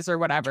 days or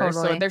whatever.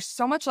 So totally. there's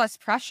so much less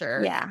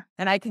pressure Yeah.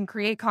 and I can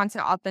create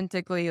content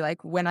authentically,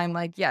 like when I'm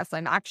like, yes,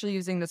 I'm actually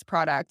using this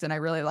product and I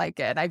really like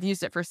it. I've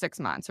used it for 6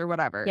 months or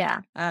whatever.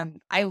 Yeah.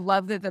 I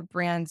love that the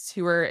brands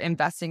who are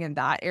investing in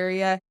that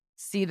area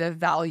see the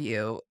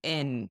value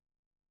in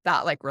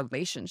that like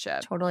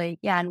relationship. Totally.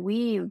 Yeah.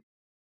 And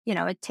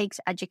it takes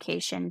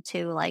education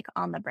to like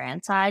on the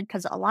brand side,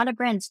 because a lot of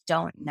brands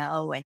don't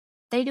know, and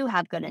they do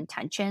have good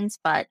intentions,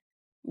 but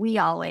we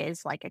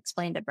always like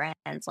explain to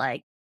brands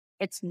like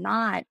it's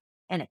not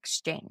an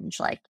exchange.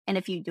 Like, and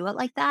if you do it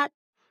like that,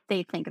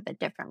 they think of it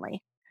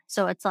differently.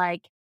 So it's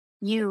like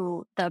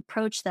the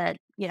approach that,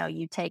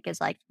 you take is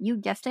like you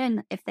gift it,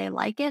 and if they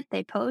like it,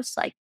 they post,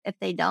 like if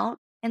they don't,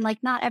 and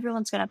like not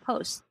everyone's going to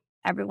post.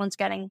 Everyone's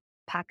getting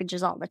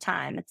packages all the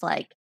time. It's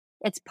like,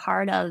 it's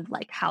part of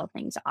like how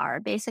things are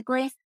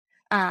basically.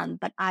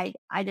 But I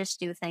just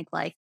do think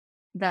like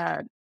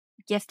the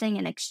gifting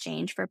in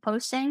exchange for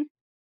posting,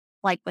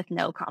 like with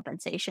no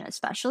compensation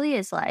especially,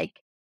 is like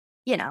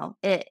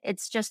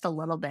it's just a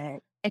little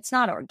bit, it's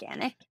not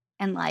organic.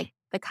 And like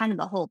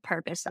the whole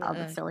purpose of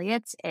Yeah.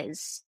 affiliates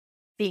is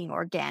being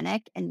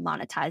organic and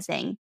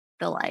monetizing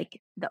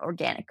the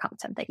organic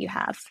content that you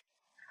have.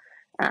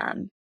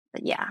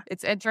 But yeah,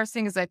 It's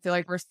interesting because I feel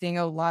like we're seeing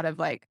a lot of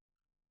like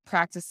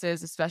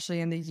practices, especially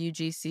in the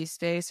UGC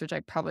space, which I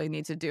probably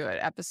need to do an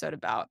episode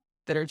about,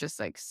 that are just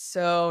like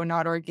so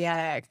not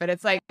organic. But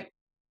it's like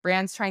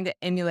brands trying to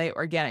emulate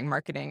organic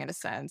marketing in a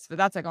sense. But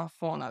that's like a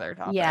whole nother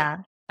topic. yeah,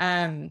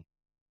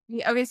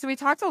 Okay, so we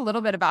talked a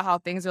little bit about how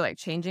things are like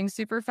changing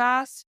super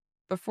fast.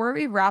 Before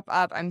we wrap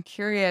up, I'm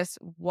curious,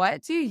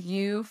 what do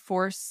you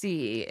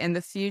foresee in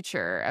the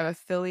future of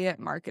affiliate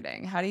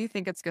marketing? How do you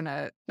think it's going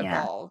to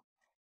yeah. evolve?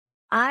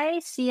 I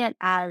see it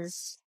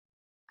as,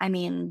 I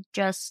mean,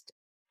 just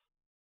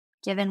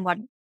given what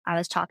I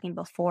was talking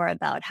before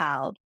about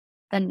how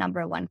the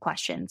number one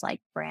questions like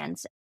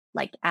brands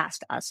like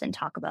ask us and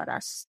talk about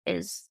us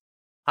is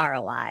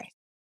ROI.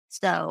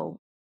 So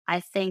I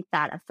think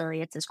that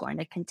affiliates is going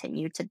to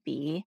continue to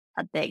be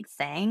a big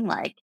thing,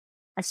 like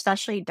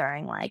especially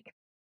during like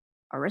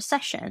a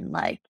recession,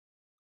 like,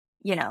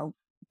 you know,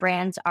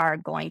 brands are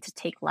going to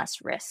take less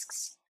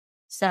risks.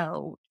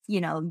 So,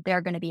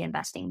 they're going to be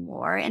investing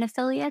more in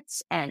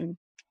affiliates and,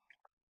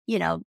 you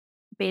know,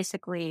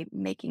 basically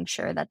making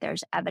sure that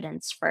there's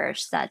evidence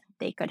first that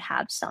they could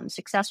have some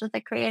success with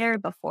a creator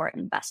before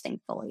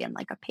investing fully in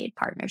like a paid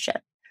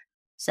partnership.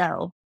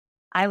 So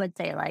I would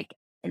say like,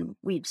 and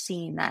we've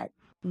seen that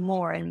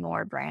more and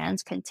more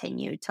brands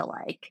continue to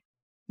like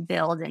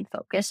build and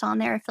focus on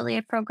their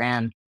affiliate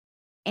program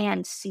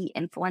and see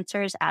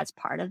influencers as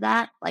part of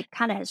that. Like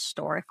kind of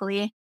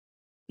historically,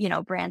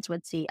 brands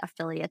would see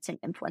affiliates and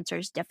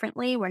influencers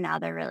differently, where now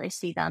they really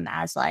see them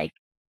as like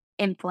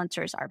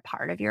influencers are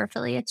part of your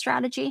affiliate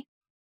strategy.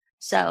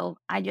 So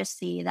I just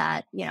see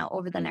that,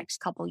 over the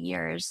next couple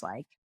years,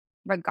 like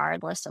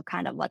regardless of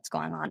kind of what's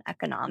going on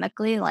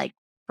economically, like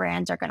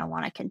brands are going to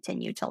want to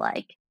continue to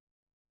like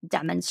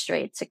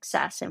demonstrate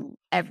success in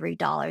every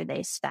dollar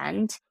they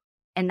spend.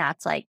 And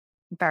that's like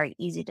very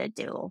easy to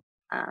do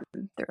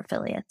through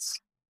affiliates.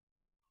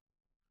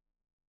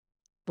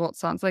 Well, it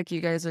sounds like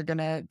you guys are going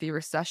to be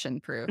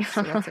recession proof.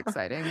 So that's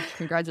exciting.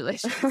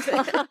 Congratulations.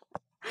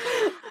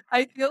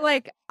 I feel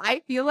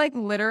like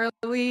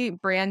literally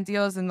brand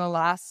deals in the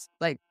last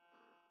like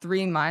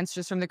 3 months,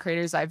 just from the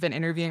creators I've been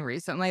interviewing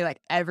recently, like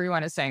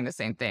everyone is saying the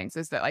same things,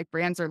 is that like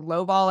brands are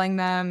lowballing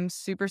them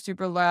super,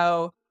 super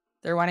low.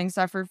 They're wanting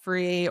stuff for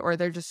free, or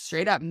they're just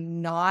straight up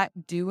not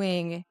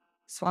doing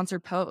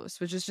sponsored posts,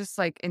 which is just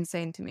like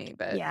insane to me.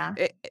 But Yeah,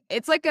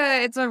 it's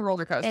a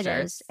roller it coaster. It's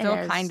is. It still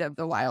is. kind of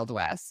the Wild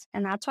West.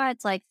 And that's why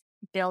it's like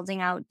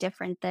building out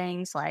different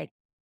things, like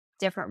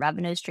different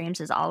revenue streams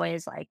is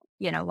always like,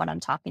 what I'm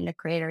talking to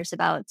creators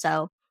about.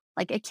 So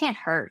like it can't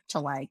hurt to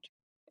like,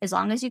 as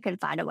long as you can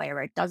find a way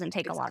where it doesn't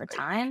take a lot of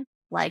Exactly. time,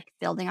 like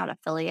building out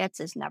affiliates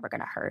is never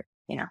going to hurt.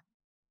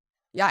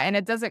 Yeah, and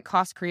it doesn't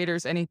cost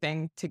creators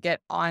anything to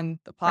get on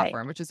the Right.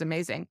 platform, which is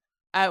amazing.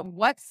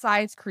 What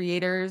size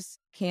creators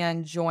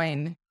can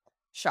join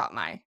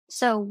ShopMy?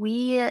 So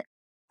we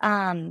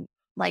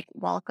like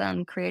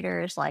welcome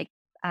creators like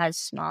as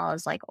small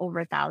as like over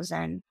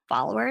 1,000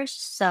 followers.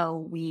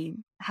 So we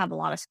have a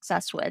lot of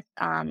success with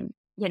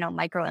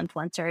micro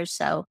influencers.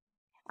 So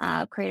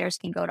creators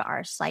can go to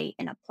our site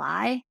and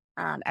apply.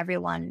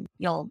 Everyone,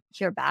 you'll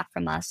hear back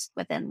from us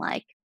within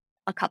like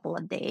a couple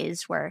of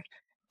days. We're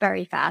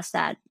very fast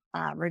at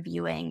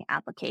reviewing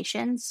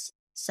applications.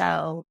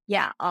 So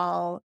yeah,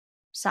 all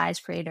size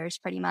creators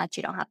pretty much.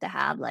 You don't have to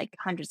have like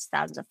hundreds of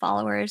thousands of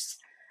followers.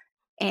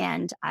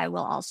 And I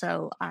will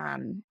also,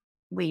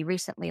 we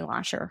recently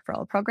launched a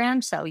referral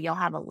program. So you'll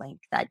have a link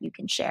that you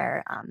can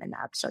share in the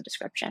episode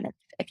description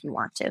if you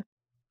want to.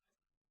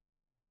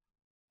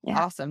 Yeah.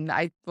 Awesome.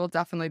 I will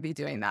definitely be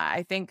doing that.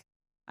 I think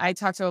I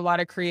talked to a lot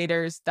of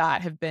creators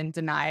that have been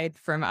denied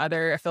from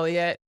other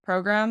affiliate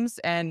programs,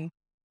 and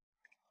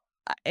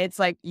it's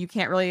like you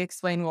can't really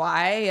explain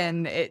why,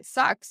 and it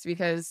sucks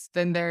because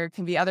then there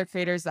can be other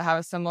creators that have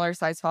a similar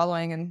size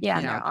following, and Yeah.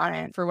 And they're on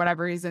it. for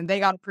whatever reason they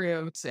got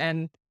approved,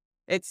 and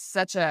it's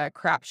such a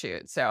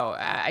crapshoot. So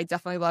I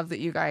definitely love that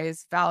you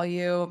guys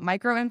value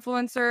micro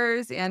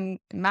influencers and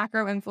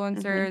macro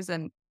influencers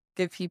and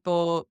give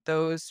people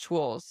those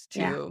tools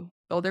Yeah. to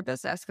build their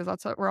business, because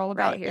that's what we're all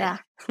about Right. here.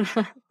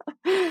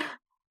 Yeah.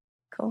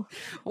 Cool.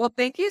 Well,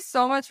 thank you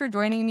so much for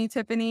joining me,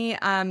 Tiffany.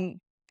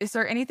 Is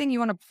there anything you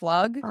want to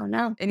plug? Oh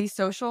no. Any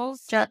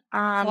socials? Just,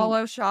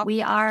 Follow Shop.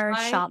 we are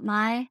My-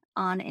 ShopMy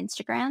on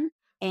Instagram,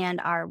 and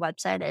our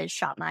website is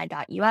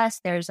shopmy.us.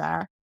 There's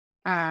a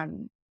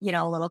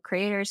little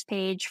creators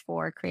page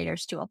for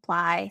creators to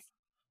apply.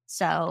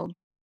 So,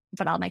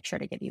 but I'll make sure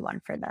to give you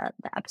one for the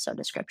episode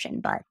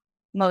description. But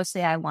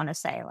mostly I want to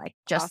say like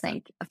just Awesome.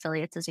 think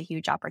affiliates is a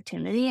huge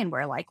opportunity, and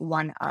we're like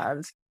one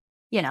of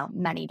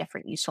many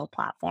different useful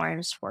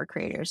platforms for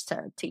creators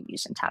to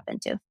use and tap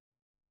into.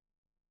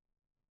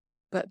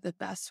 But the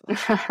best one.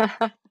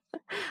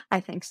 I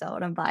think so,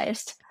 and I'm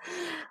biased.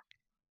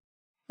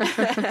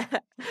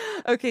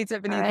 Okay,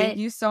 Tiffany, All thank right.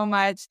 you so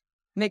much.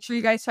 Make sure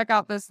you guys check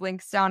out those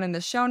links down in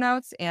the show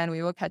notes, and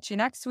we will catch you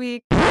next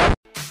week.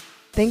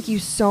 Thank you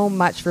so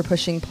much for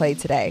pushing play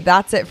today.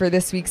 That's it for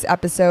this week's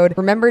episode.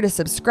 Remember to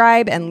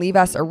subscribe and leave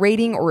us a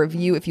rating or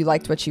review if you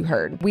liked what you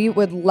heard. We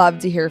would love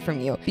to hear from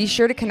you. Be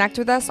sure to connect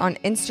with us on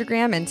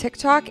Instagram and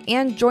TikTok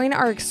and join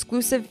our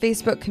exclusive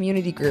Facebook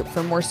community group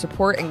for more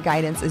support and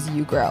guidance as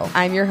you grow.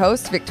 I'm your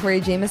host, Victoria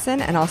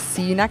Jameson, and I'll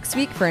see you next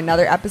week for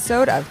another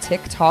episode of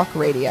TikTok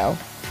Radio.